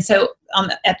job. And so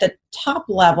at the top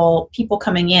level, people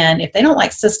coming in, if they don't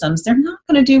like systems, they're not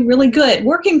going to do really good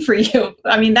working for you.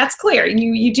 I mean, that's clear.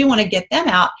 You do want to get them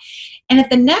out. And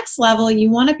at the next level, you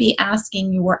want to be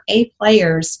asking your A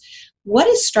players, what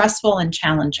is stressful and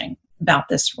challenging about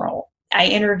this role? I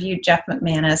interviewed Jeff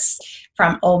McManus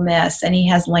from Ole Miss, and he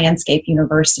has Landscape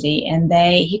University, and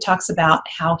he talks about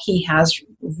how he has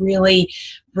really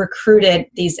recruited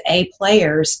these A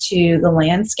players to the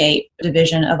landscape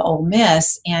division of Ole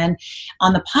Miss. And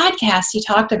on the podcast, he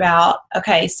talked about,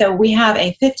 okay, so we have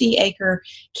a 50-acre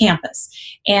campus,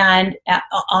 and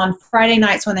on Friday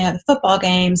nights when they have the football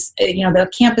games,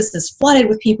 the campus is flooded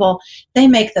with people. They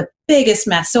make the biggest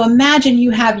mess. So imagine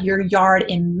you have your yard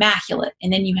immaculate,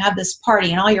 and then you have this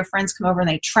party and all your friends come over and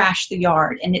they trash the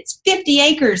yard, and it's 50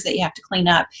 acres that you have to clean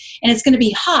up, and it's going to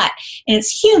be hot and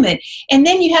it's humid. And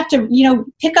then you have to,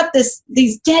 pick up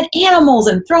these dead animals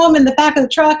and throw them in the back of the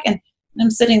truck. And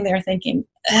I'm sitting there thinking,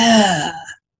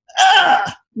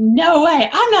 no way,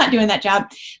 I'm not doing that job.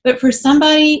 But for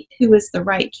somebody who is the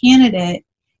right candidate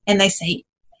and they say,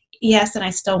 yes, and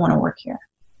I still want to work here,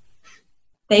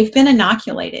 they've been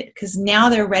inoculated, because now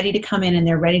they're ready to come in and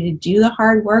they're ready to do the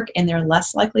hard work, and they're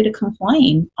less likely to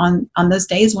complain on those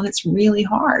days when it's really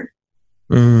hard.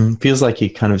 Feels like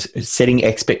you're kind of setting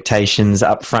expectations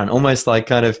up front, almost like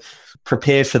kind of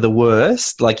prepare for the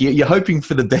worst. Like you're hoping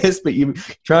for the best, but you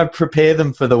try and prepare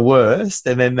them for the worst,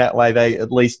 and then that way they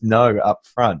at least know up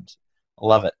front. I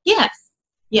love it.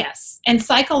 Yes. And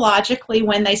psychologically,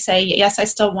 when they say, yes, I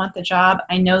still want the job,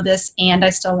 I know this, and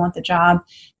I still want the job,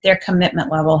 their commitment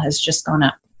level has just gone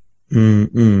up.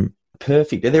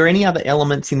 Perfect. Are there any other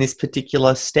elements in this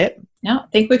particular step? No, I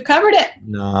think we've covered it.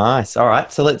 Nice. All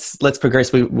right. So let's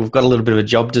progress. We've got a little bit of a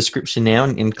job description now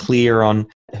and clear on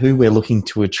who we're looking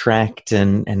to attract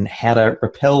and how to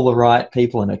repel the right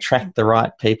people and attract the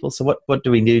right people. So what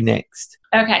do we do next?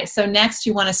 Okay, so next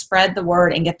you want to spread the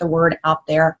word and get the word out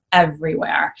there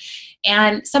everywhere.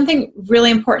 And something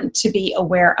really important to be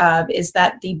aware of is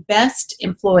that the best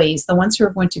employees, the ones who are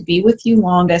going to be with you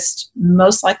longest,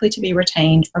 most likely to be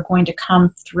retained, are going to come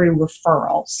through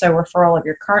referral. So referral of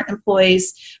your current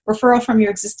employees, referral from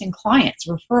your existing clients,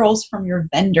 referrals from your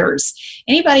vendors.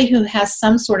 Anybody who has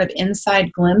some sort of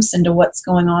inside glimpse into what's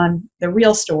going on, the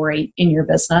real story in your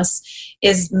business,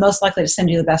 is most likely to send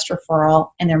you the best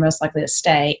referral, and they're most likely to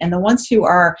stay. And the ones who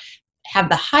have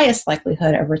the highest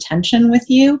likelihood of retention with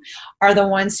you are the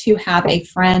ones who have a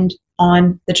friend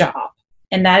on the job.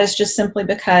 And that is just simply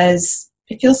because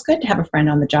it feels good to have a friend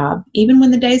on the job. Even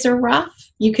when the days are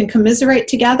rough, you can commiserate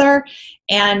together,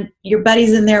 and your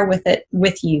buddy's in there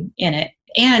with you in it.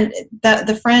 And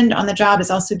the friend on the job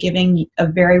is also giving a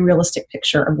very realistic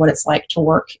picture of what it's like to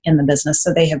work in the business.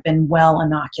 So they have been well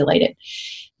inoculated.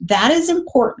 That is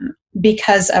important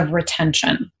because of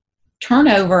retention.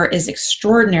 Turnover is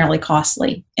extraordinarily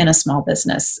costly in a small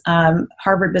business.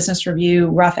 Harvard Business Review,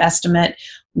 rough estimate,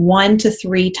 1 to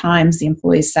 3 times the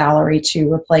employee's salary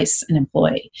to replace an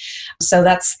employee. So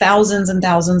that's thousands and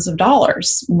thousands of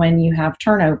dollars when you have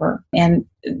turnover. And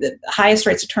the highest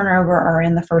rates of turnover are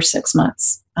in the first 6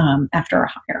 months after a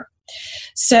hire.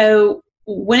 So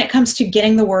when it comes to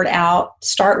getting the word out,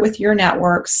 start with your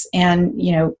networks and,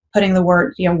 putting the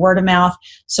word, word of mouth.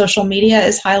 Social media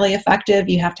is highly effective.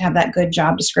 You have to have that good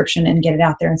job description and get it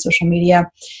out there in social media.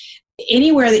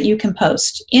 Anywhere that you can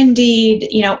post, Indeed,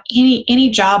 any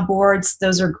job boards,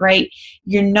 those are great.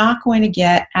 You're not going to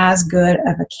get as good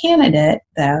of a candidate,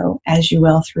 though, as you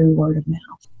will through word of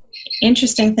mouth.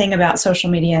 Interesting thing about social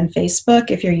media and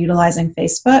Facebook, if you're utilizing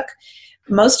Facebook,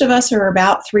 Most of us are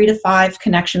about 3 to 5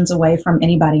 connections away from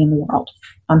anybody in the world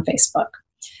on Facebook.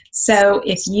 So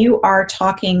if you are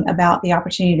talking about the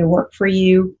opportunity to work for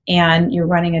you and you're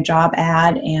running a job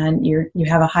ad and you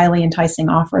have a highly enticing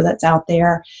offer that's out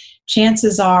there,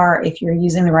 chances are, if you're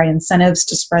using the right incentives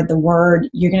to spread the word,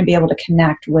 you're going to be able to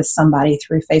connect with somebody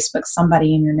through Facebook.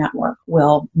 Somebody in your network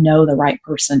will know the right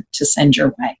person to send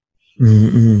your way.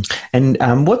 Mm-hmm.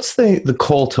 And what's the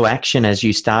call to action as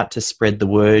you start to spread the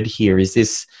word here? Is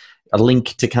this a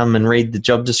link to come and read the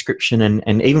job description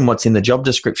and even what's in the job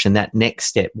description, that next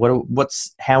step?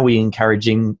 How are we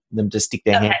encouraging them to stick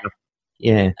their hand up?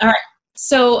 Yeah. All right.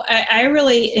 So I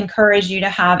really encourage you to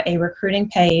have a recruiting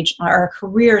page or a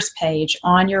careers page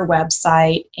on your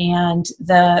website, and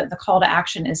the call to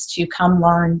action is to come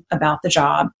learn about the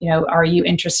job. Are you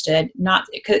interested? Not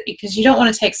because you don't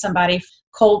want to take somebody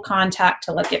cold contact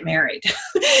to let's get married.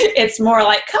 It's more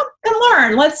like, come and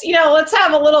learn. Let's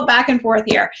have a little back and forth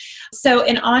here. So,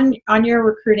 and on your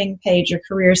recruiting page, your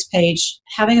careers page,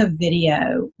 having a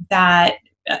video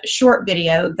short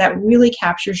video that really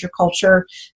captures your culture,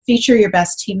 feature your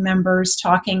best team members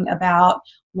talking about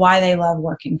why they love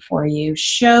working for you,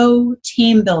 show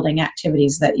team building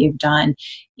activities that you've done,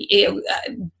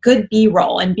 good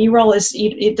B-roll. And B-roll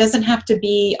it doesn't have to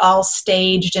be all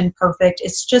staged and perfect.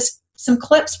 It's just some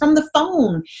clips from the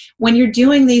phone when you're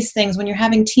doing these things, when you're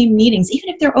having team meetings, even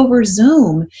if they're over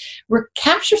Zoom,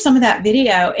 capture some of that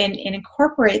video and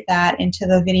incorporate that into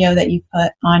the video that you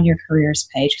put on your careers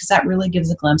page, because that really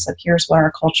gives a glimpse of here's what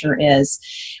our culture is.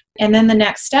 And then the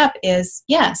next step is,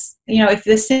 yes, if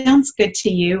this sounds good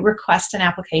to you, request an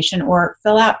application or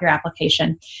fill out your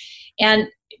application. And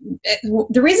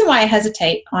the reason why I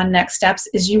hesitate on next steps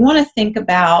is you want to think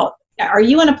about, are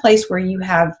you in a place where you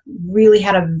have really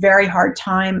had a very hard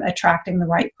time attracting the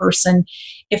right person?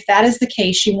 If that is the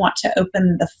case, you want to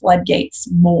open the floodgates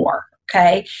more,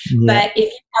 okay? Yeah. But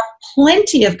if you have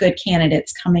plenty of good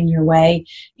candidates coming your way,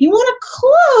 you want to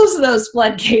close those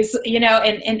floodgates,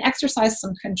 and exercise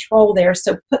some control there.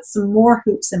 So put some more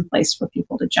hoops in place for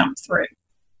people to jump through.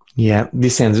 Yeah,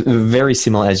 this sounds very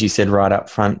similar, as you said right up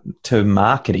front, to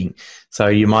marketing. So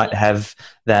you might have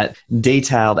that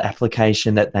detailed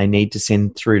application that they need to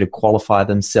send through to qualify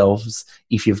themselves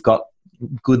if you've got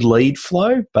good lead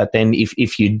flow. But then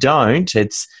if you don't,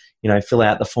 it's, fill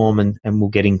out the form and we'll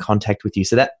get in contact with you.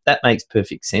 So that makes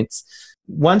perfect sense.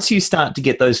 Once you start to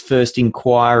get those first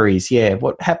inquiries,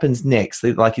 what happens next?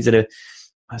 Like, is it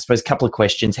I suppose a couple of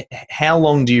questions. How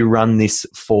long do you run this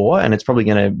for? And it's probably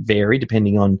going to vary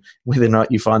depending on whether or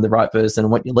not you find the right person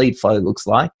and what your lead flow looks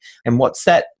like. And what's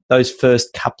those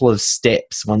first couple of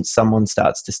steps once someone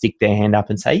starts to stick their hand up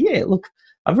and say, yeah, look,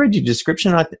 I've read your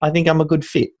description. I think I'm a good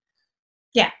fit.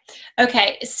 Yeah.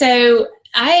 Okay. So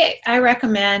I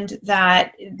recommend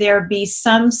that there be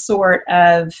some sort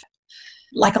of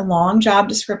like a long job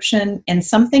description and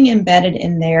something embedded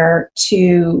in there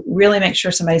to really make sure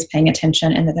somebody's paying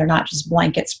attention and that they're not just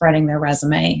blanket spreading their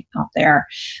resume out there.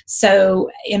 So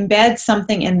embed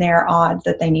something in there odd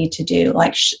that they need to do,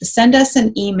 like send us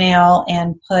an email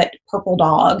and put purple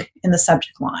dog in the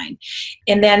subject line,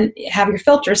 and then have your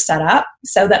filters set up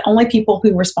so that only people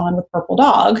who respond with purple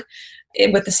dog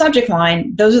with the subject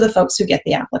line, those are the folks who get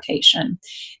the application.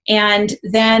 And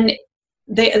then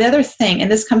the other thing, and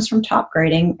this comes from top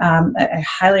grading, I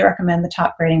highly recommend the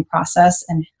top grading process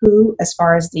and who, as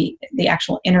far as the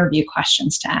actual interview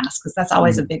questions to ask, because that's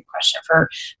always a big question for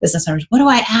business owners. What do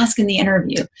I ask in the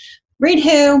interview? Read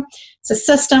who. It's a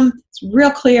system. It's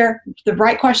real clear. The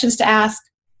right questions to ask.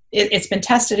 It's been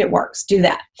tested. It works. Do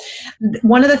that.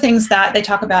 One of the things that they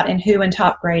talk about in who and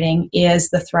top grading is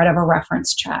the threat of a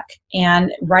reference check.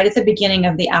 And right at the beginning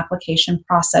of the application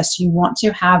process, you want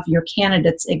to have your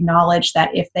candidates acknowledge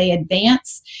that if they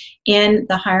advance in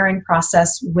the hiring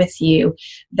process with you,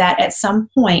 that at some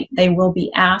point they will be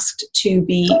asked to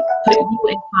be put you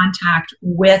in contact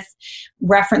with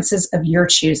references of your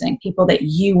choosing, people that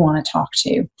you want to talk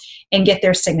to, and get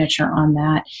their signature on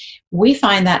that. We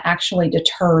find that actually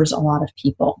deters a lot of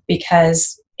people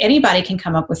because anybody can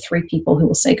come up with 3 people who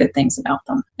will say good things about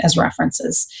them as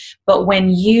references. But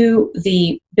when you,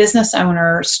 the business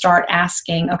owner, start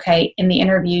asking, okay, in the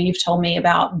interview, you've told me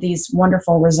about these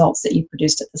wonderful results that you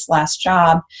produced at this last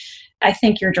job. I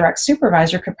think your direct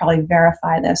supervisor could probably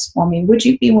verify this for me. Would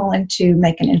you be willing to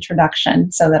make an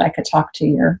introduction so that I could talk to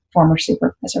your former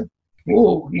supervisor?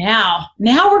 Ooh, now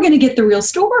we're going to get the real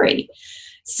story.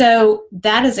 So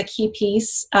that is a key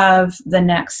piece of the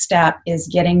next step, is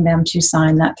getting them to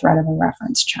sign that threat of a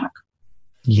reference check.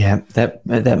 Yeah,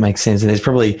 that makes sense. And there's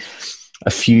probably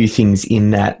a few things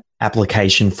in that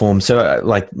application form. So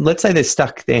like, let's say they've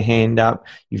stuck their hand up,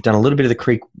 you've done a little bit of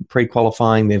the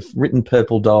pre-qualifying, they've written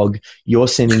purple dog, you're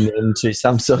sending them to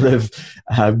some sort of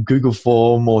Google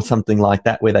form or something like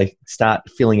that where they start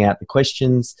filling out the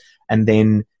questions. And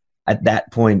then at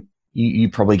that point, you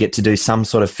probably get to do some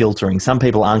sort of filtering. Some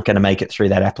people aren't going to make it through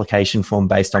that application form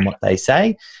based on what they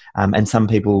say, and some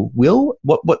people will.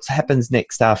 What happens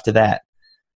next after that?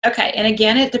 Okay, and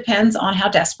again, it depends on how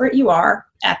desperate you are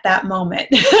at that moment,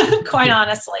 quite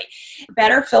honestly.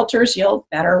 Better filters yield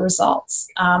better results.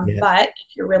 But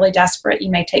if you're really desperate, you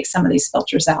may take some of these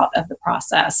filters out of the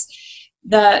process.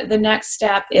 The next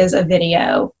step is a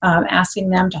video, asking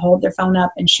them to hold their phone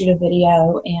up and shoot a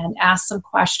video and ask some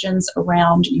questions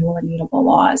around your immutable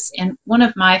laws. And one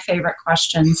of my favorite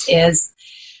questions is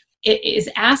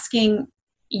asking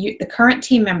the current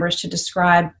team members to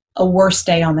describe a worst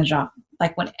day on the job.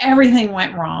 Like when everything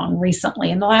went wrong recently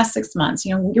in the last 6 months,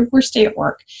 your worst day at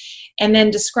work. And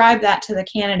then describe that to the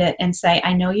candidate and say,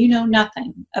 I know you know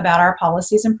nothing about our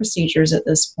policies and procedures at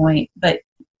this point, but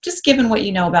just given what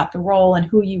you know about the role and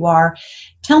who you are,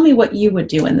 tell me what you would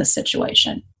do in this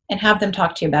situation, and have them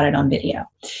talk to you about it on video.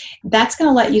 That's going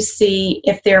to let you see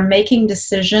if they're making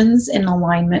decisions in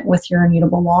alignment with your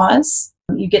immutable laws.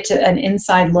 You get to an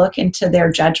inside look into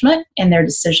their judgment and their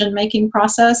decision-making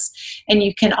process. And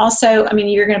you can also,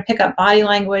 you're going to pick up body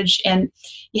language, and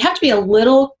you have to be a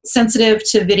little sensitive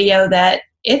to video that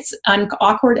it's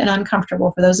awkward and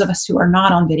uncomfortable for those of us who are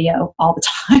not on video all the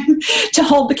time to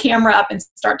hold the camera up and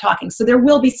start talking. So there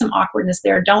will be some awkwardness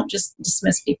there. Don't just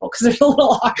dismiss people because there's a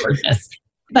little awkwardness.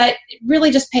 But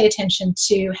really just pay attention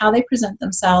to how they present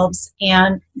themselves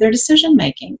and their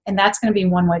decision-making. And that's going to be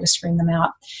one way to screen them out.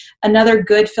 Another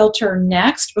good filter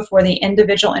next before the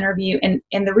individual interview, and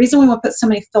the reason we want to put so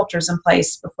many filters in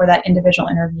place before that individual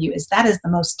interview is that is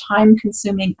the most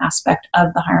time-consuming aspect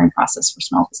of the hiring process for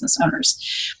small business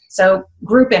owners. So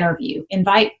group interview,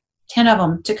 invite 10 of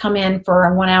them to come in for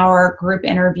a 1-hour group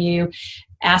interview.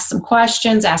 Ask some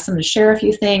questions, ask them to share a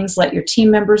few things, let your team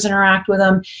members interact with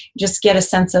them, just get a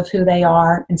sense of who they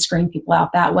are and screen people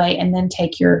out that way. And then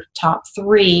take your top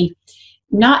 3,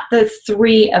 not the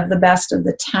 3 of the best of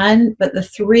the 10, but the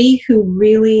 3 who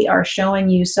really are showing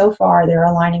you so far they're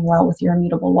aligning well with your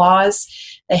immutable laws.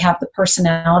 They have the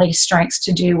personality strengths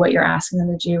to do what you're asking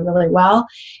them to do really well.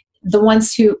 The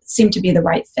ones who seem to be the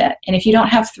right fit. And if you don't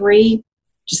have 3,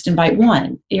 just invite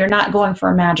 1. You're not going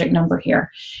for a magic number here.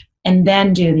 And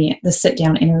then do the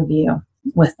sit-down interview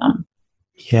with them.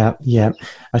 Yeah.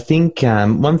 I think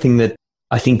one thing that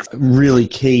I think really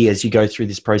key as you go through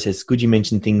this process, good you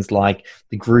mentioned things like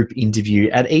the group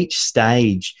interview. At each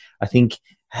stage, I think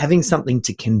having something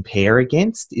to compare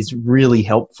against is really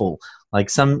helpful.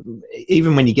 Like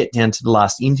even when you get down to the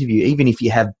last interview, even if you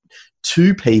have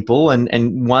 2 people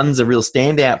and one's a real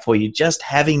standout for you, just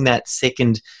having that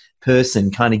second person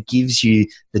kind of gives you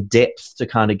the depth to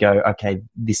kind of go, okay,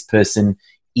 this person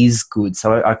is good.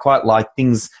 So I quite like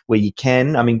things where you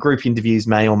can. Group interviews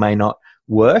may or may not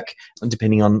work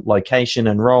depending on location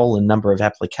and role and number of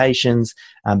applications.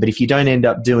 But if you don't end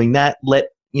up doing that, let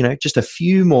just a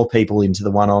few more people into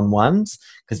the one-on-ones,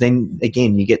 because then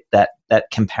again you get that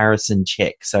comparison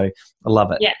check. So I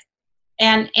love it. Yes.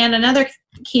 And another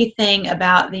key thing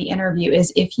about the interview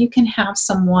is if you can have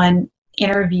someone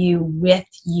interview with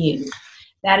you.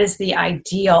 That is the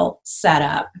ideal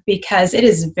setup, because it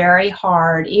is very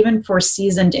hard, even for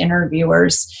seasoned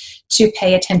interviewers, to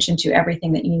pay attention to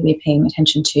everything that you need to be paying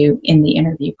attention to in the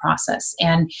interview process.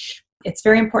 And it's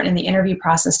very important in the interview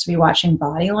process to be watching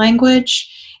body language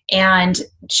and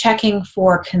checking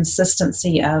for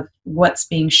consistency of what's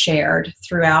being shared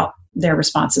throughout their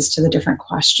responses to the different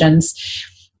questions.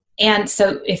 And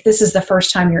so if this is the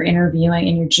first time you're interviewing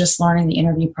and you're just learning the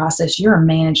interview process, you're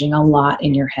managing a lot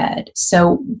in your head.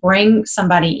 So bring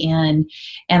somebody in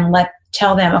and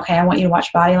tell them, okay, I want you to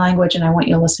watch body language and I want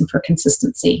you to listen for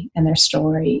consistency in their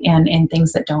story and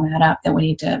things that don't add up that we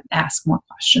need to ask more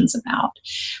questions about.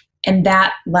 And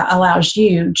that allows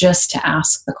you just to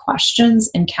ask the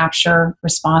questions and capture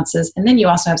responses. And then you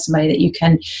also have somebody that you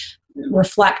can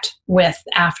reflect with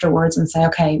afterwards and say,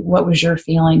 okay, what was your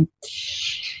feeling?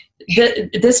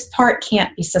 This part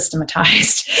can't be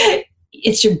systematized.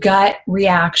 It's your gut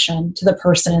reaction to the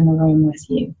person in the room with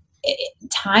you.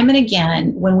 Time and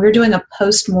again, when we're doing a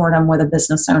post-mortem with a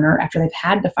business owner after they've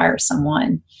had to fire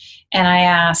someone, and I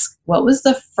ask, what was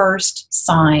the first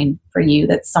sign for you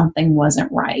that something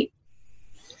wasn't right?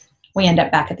 We end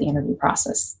up back at the interview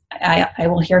process. I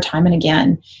will hear time and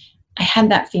again, I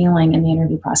had that feeling in the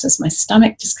interview process. My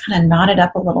stomach just kind of knotted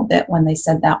up a little bit when they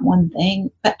said that one thing,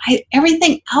 but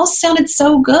everything else sounded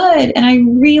so good and I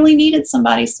really needed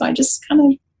somebody. So I just kind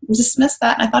of dismiss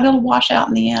that. And I thought it'll wash out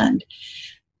in the end.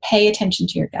 Pay attention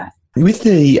to your gut. With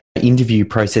the interview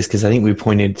process, because I think we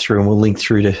pointed through, and we'll link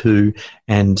through to who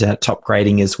and top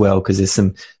grading as well, because there's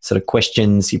some sort of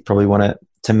questions you probably want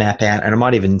to map out. And I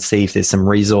might even see if there's some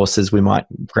resources we might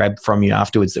grab from you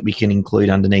afterwards that we can include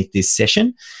underneath this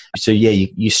session. So yeah,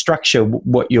 you structure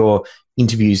what your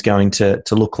interview is going to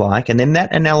look like, and then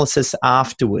that analysis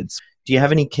afterwards. Do you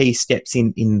have any key steps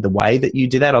in the way that you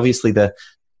do that? Obviously, the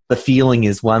feeling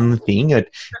is one thing, but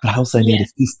I also need a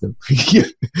system. Okay,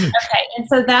 and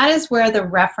so that is where the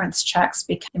reference checks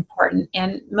become important.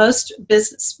 And most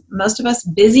of us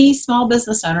busy small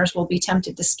business owners will be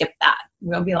tempted to skip that.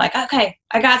 We'll be like, okay,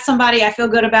 I got somebody, I feel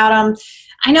good about them.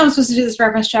 I know I'm supposed to do this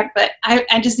reference check, but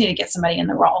I just need to get somebody in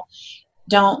the role.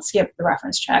 Don't skip the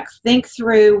reference check. Think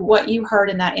through what you heard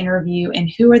in that interview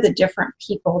and who are the different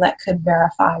people that could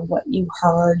verify what you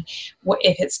heard.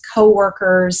 If it's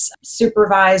coworkers,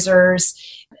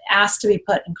 supervisors, ask to be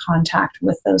put in contact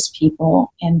with those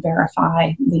people and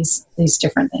verify these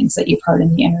different things that you've heard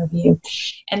in the interview.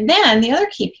 And then the other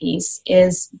key piece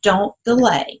is don't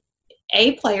delay.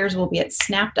 A players will get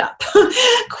snapped up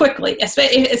quickly,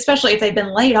 especially if they've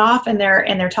been laid off and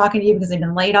they're talking to you because they've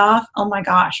been laid off. Oh my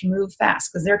gosh, move fast,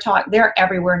 because they're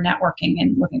everywhere networking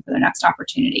and looking for their next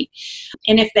opportunity.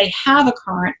 And if they have a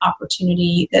current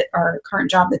opportunity or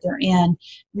current job that they're in,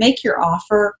 make your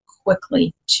offer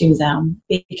quickly to them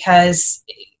because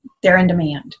they're in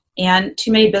demand. And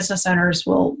too many business owners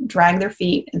will drag their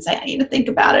feet and say, I need to think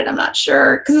about it. I'm not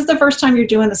sure, because it's the first time you're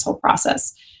doing this whole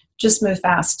process. Just move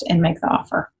fast and make the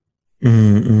offer.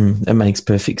 That makes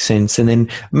perfect sense. And then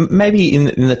maybe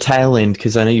in the tail end,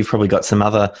 because I know you've probably got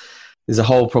there's a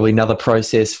whole probably another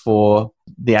process for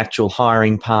the actual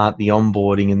hiring part, the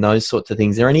onboarding and those sorts of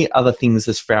things. Are there any other things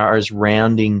as far as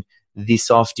rounding this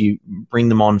off? Do you bring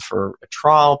them on for a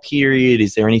trial period?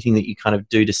 Is there anything that you kind of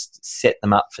do to set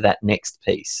them up for that next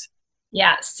piece?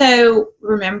 Yeah. So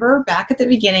remember back at the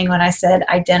beginning when I said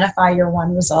identify your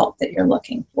one result that you're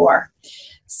looking for.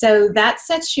 So that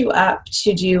sets you up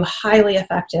to do highly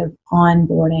effective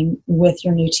onboarding with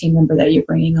your new team member that you're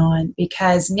bringing on,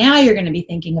 because now you're going to be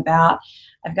thinking about,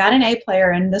 I've got an A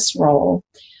player in this role.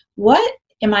 What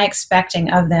am I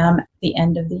expecting of them at the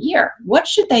end of the year? What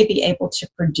should they be able to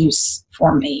produce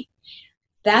for me?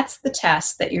 That's the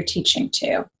test that you're teaching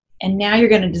to. And now you're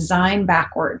going to design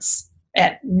backwards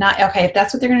if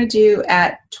that's what they're going to do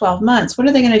at 12 months, what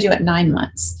are they going to do at 9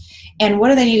 months? And what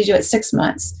do they need to do at 6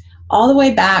 months? All the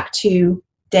way back to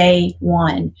day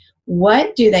one.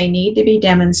 What do they need to be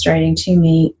demonstrating to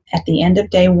me at the end of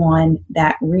day one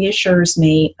that reassures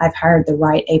me I've hired the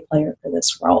right A player for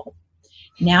this role?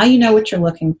 Now you know what you're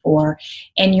looking for,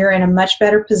 and you're in a much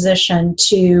better position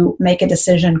to make a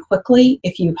decision quickly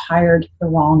if you've hired the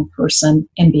wrong person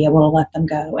and be able to let them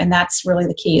go. And that's really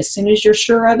the key. As soon as you're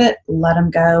sure of it, let them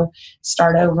go,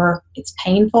 start over. It's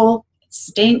painful. It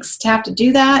stinks to have to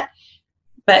do that,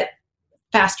 but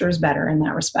faster is better in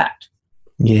that respect.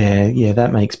 Yeah,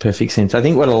 that makes perfect sense. I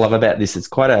think what I love about this, it's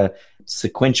quite a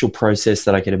sequential process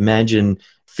that I could imagine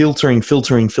filtering,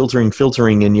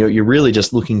 and you're really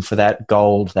just looking for that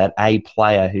gold, that A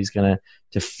player who's going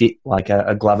to fit like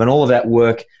a glove. And all of that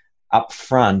work up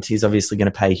front is obviously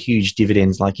going to pay huge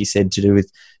dividends, like you said, to do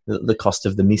with the cost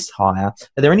of the missed hire.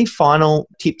 Are there any final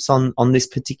tips on this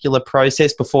particular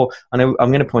process before? I know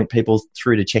I'm going to point people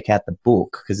through to check out the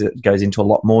book because it goes into a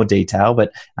lot more detail,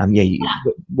 but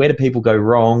where do people go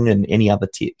wrong, and any other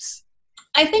tips?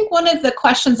 I think one of the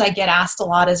questions I get asked a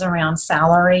lot is around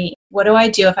salary. What do I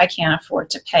do if I can't afford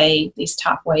to pay these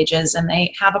top wages and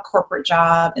they have a corporate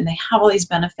job and they have all these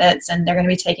benefits and they're going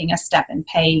to be taking a step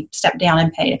down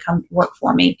in pay to come work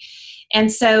for me?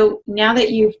 And so now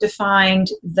that you've defined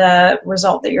the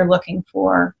result that you're looking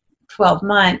for, 12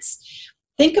 months,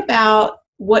 think about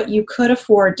what you could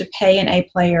afford to pay an A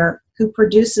player who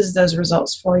produces those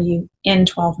results for you in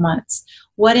 12 months.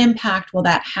 What impact will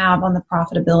that have on the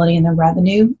profitability and the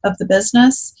revenue of the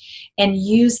business? And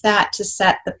use that to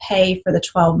set the pay for the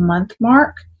 12-month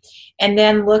mark. And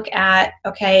then look at,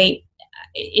 okay,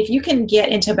 if you can get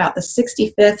into about the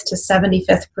 65th to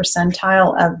 75th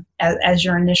percentile as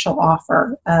your initial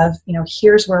offer of,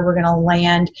 here's where we're going to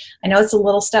land. I know it's a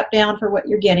little step down for what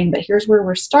you're getting, but here's where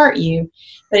we'll start you.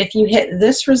 But if you hit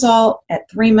this result at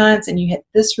 3 months and you hit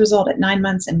this result at 9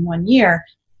 months and 1 year,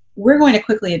 we're going to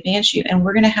quickly advance you, and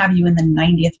we're going to have you in the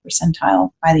 90th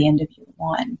percentile by the end of year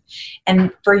one.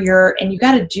 And you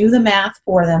got to do the math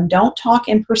for them. Don't talk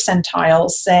in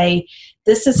percentiles. Say,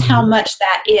 this is how much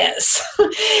that is.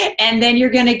 And then you're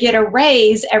going to get a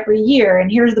raise every year,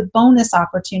 and here's the bonus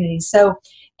opportunity. So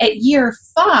at year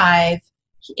 5,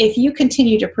 if you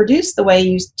continue to produce the way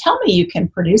you tell me you can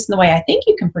produce and the way I think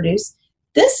you can produce,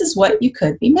 this is what you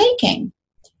could be making.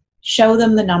 Show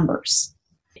them the numbers.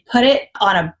 Put it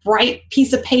on a bright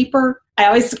piece of paper. I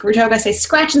always joke, I say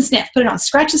scratch and sniff. Put it on a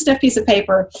scratch and sniff piece of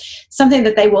paper, something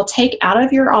that they will take out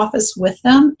of your office with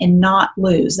them and not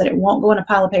lose, that it won't go in a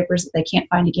pile of papers that they can't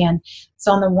find again.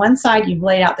 So on the one side, you've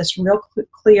laid out this real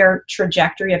clear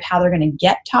trajectory of how they're going to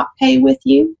get top pay with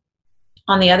you.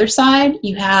 On the other side,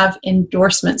 you have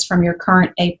endorsements from your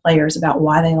current A players about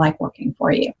why they like working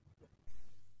for you.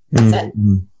 That's it.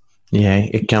 Yeah,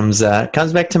 it comes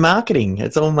back to marketing.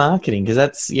 It's all marketing, because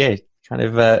that's, kind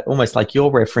of almost like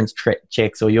your reference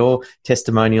checks or your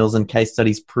testimonials and case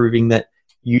studies proving that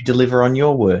you deliver on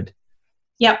your word.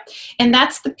 Yep. And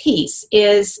that's the piece,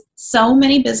 is so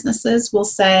many businesses will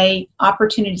say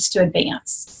opportunities to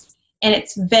advance, and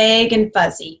it's vague and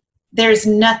fuzzy. There's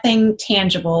nothing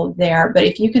tangible there, but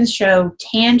if you can show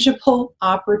tangible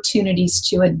opportunities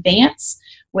to advance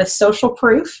with social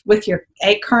proof, with your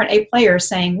current A players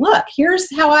saying, look, here's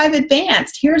how I've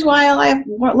advanced. Here's why I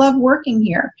love working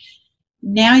here.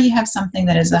 Now you have something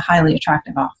that is a highly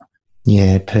attractive offer.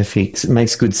 Yeah, perfect. It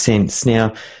makes good sense.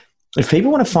 Now, if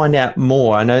people want to find out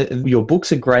more, I know your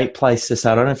book's a great place to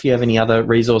start. I don't know if you have any other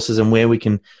resources and where we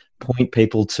can point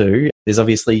people to. There's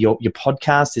obviously your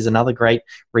podcast is another great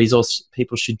resource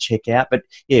people should check out. But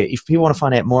yeah, if people want to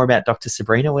find out more about Dr.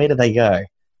 Sabrina, where do they go?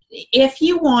 If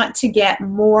you want to get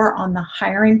more on the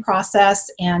hiring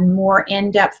process and more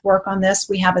in-depth work on this,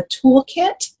 we have a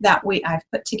toolkit that I've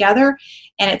put together,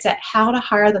 and it's at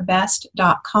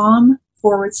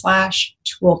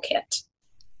howtohirethebest.com/toolkit.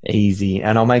 Easy.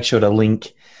 And I'll make sure to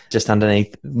link just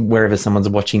underneath wherever someone's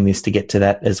watching this to get to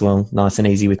that as well. Nice and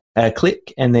easy with a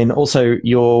click. And then also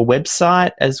your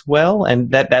website as well.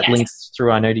 And that yes. links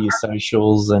through, I know, to your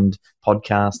socials and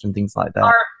podcast and things like that.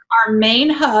 Our main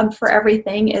hub for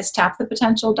everything is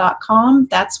tapthepotential.com.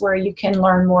 That's where you can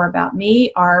learn more about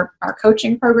me, our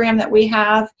coaching program that we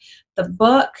have, the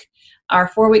book, our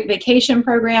 4-week vacation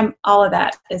program. All of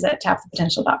that is at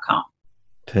tapthepotential.com.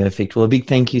 Perfect. Well, a big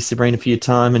thank you, Sabrina, for your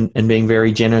time and being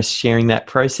very generous sharing that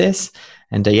process.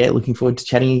 And looking forward to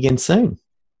chatting again soon.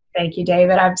 Thank you,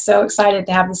 David. I'm so excited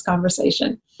to have this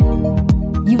conversation.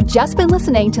 You've just been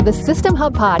listening to the System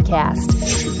Hub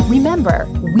podcast. Remember,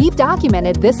 we've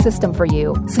documented this system for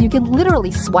you so you can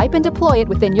literally swipe and deploy it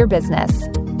within your business.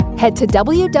 Head to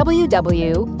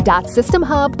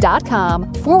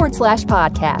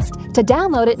www.systemhub.com/podcast to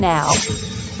download it now.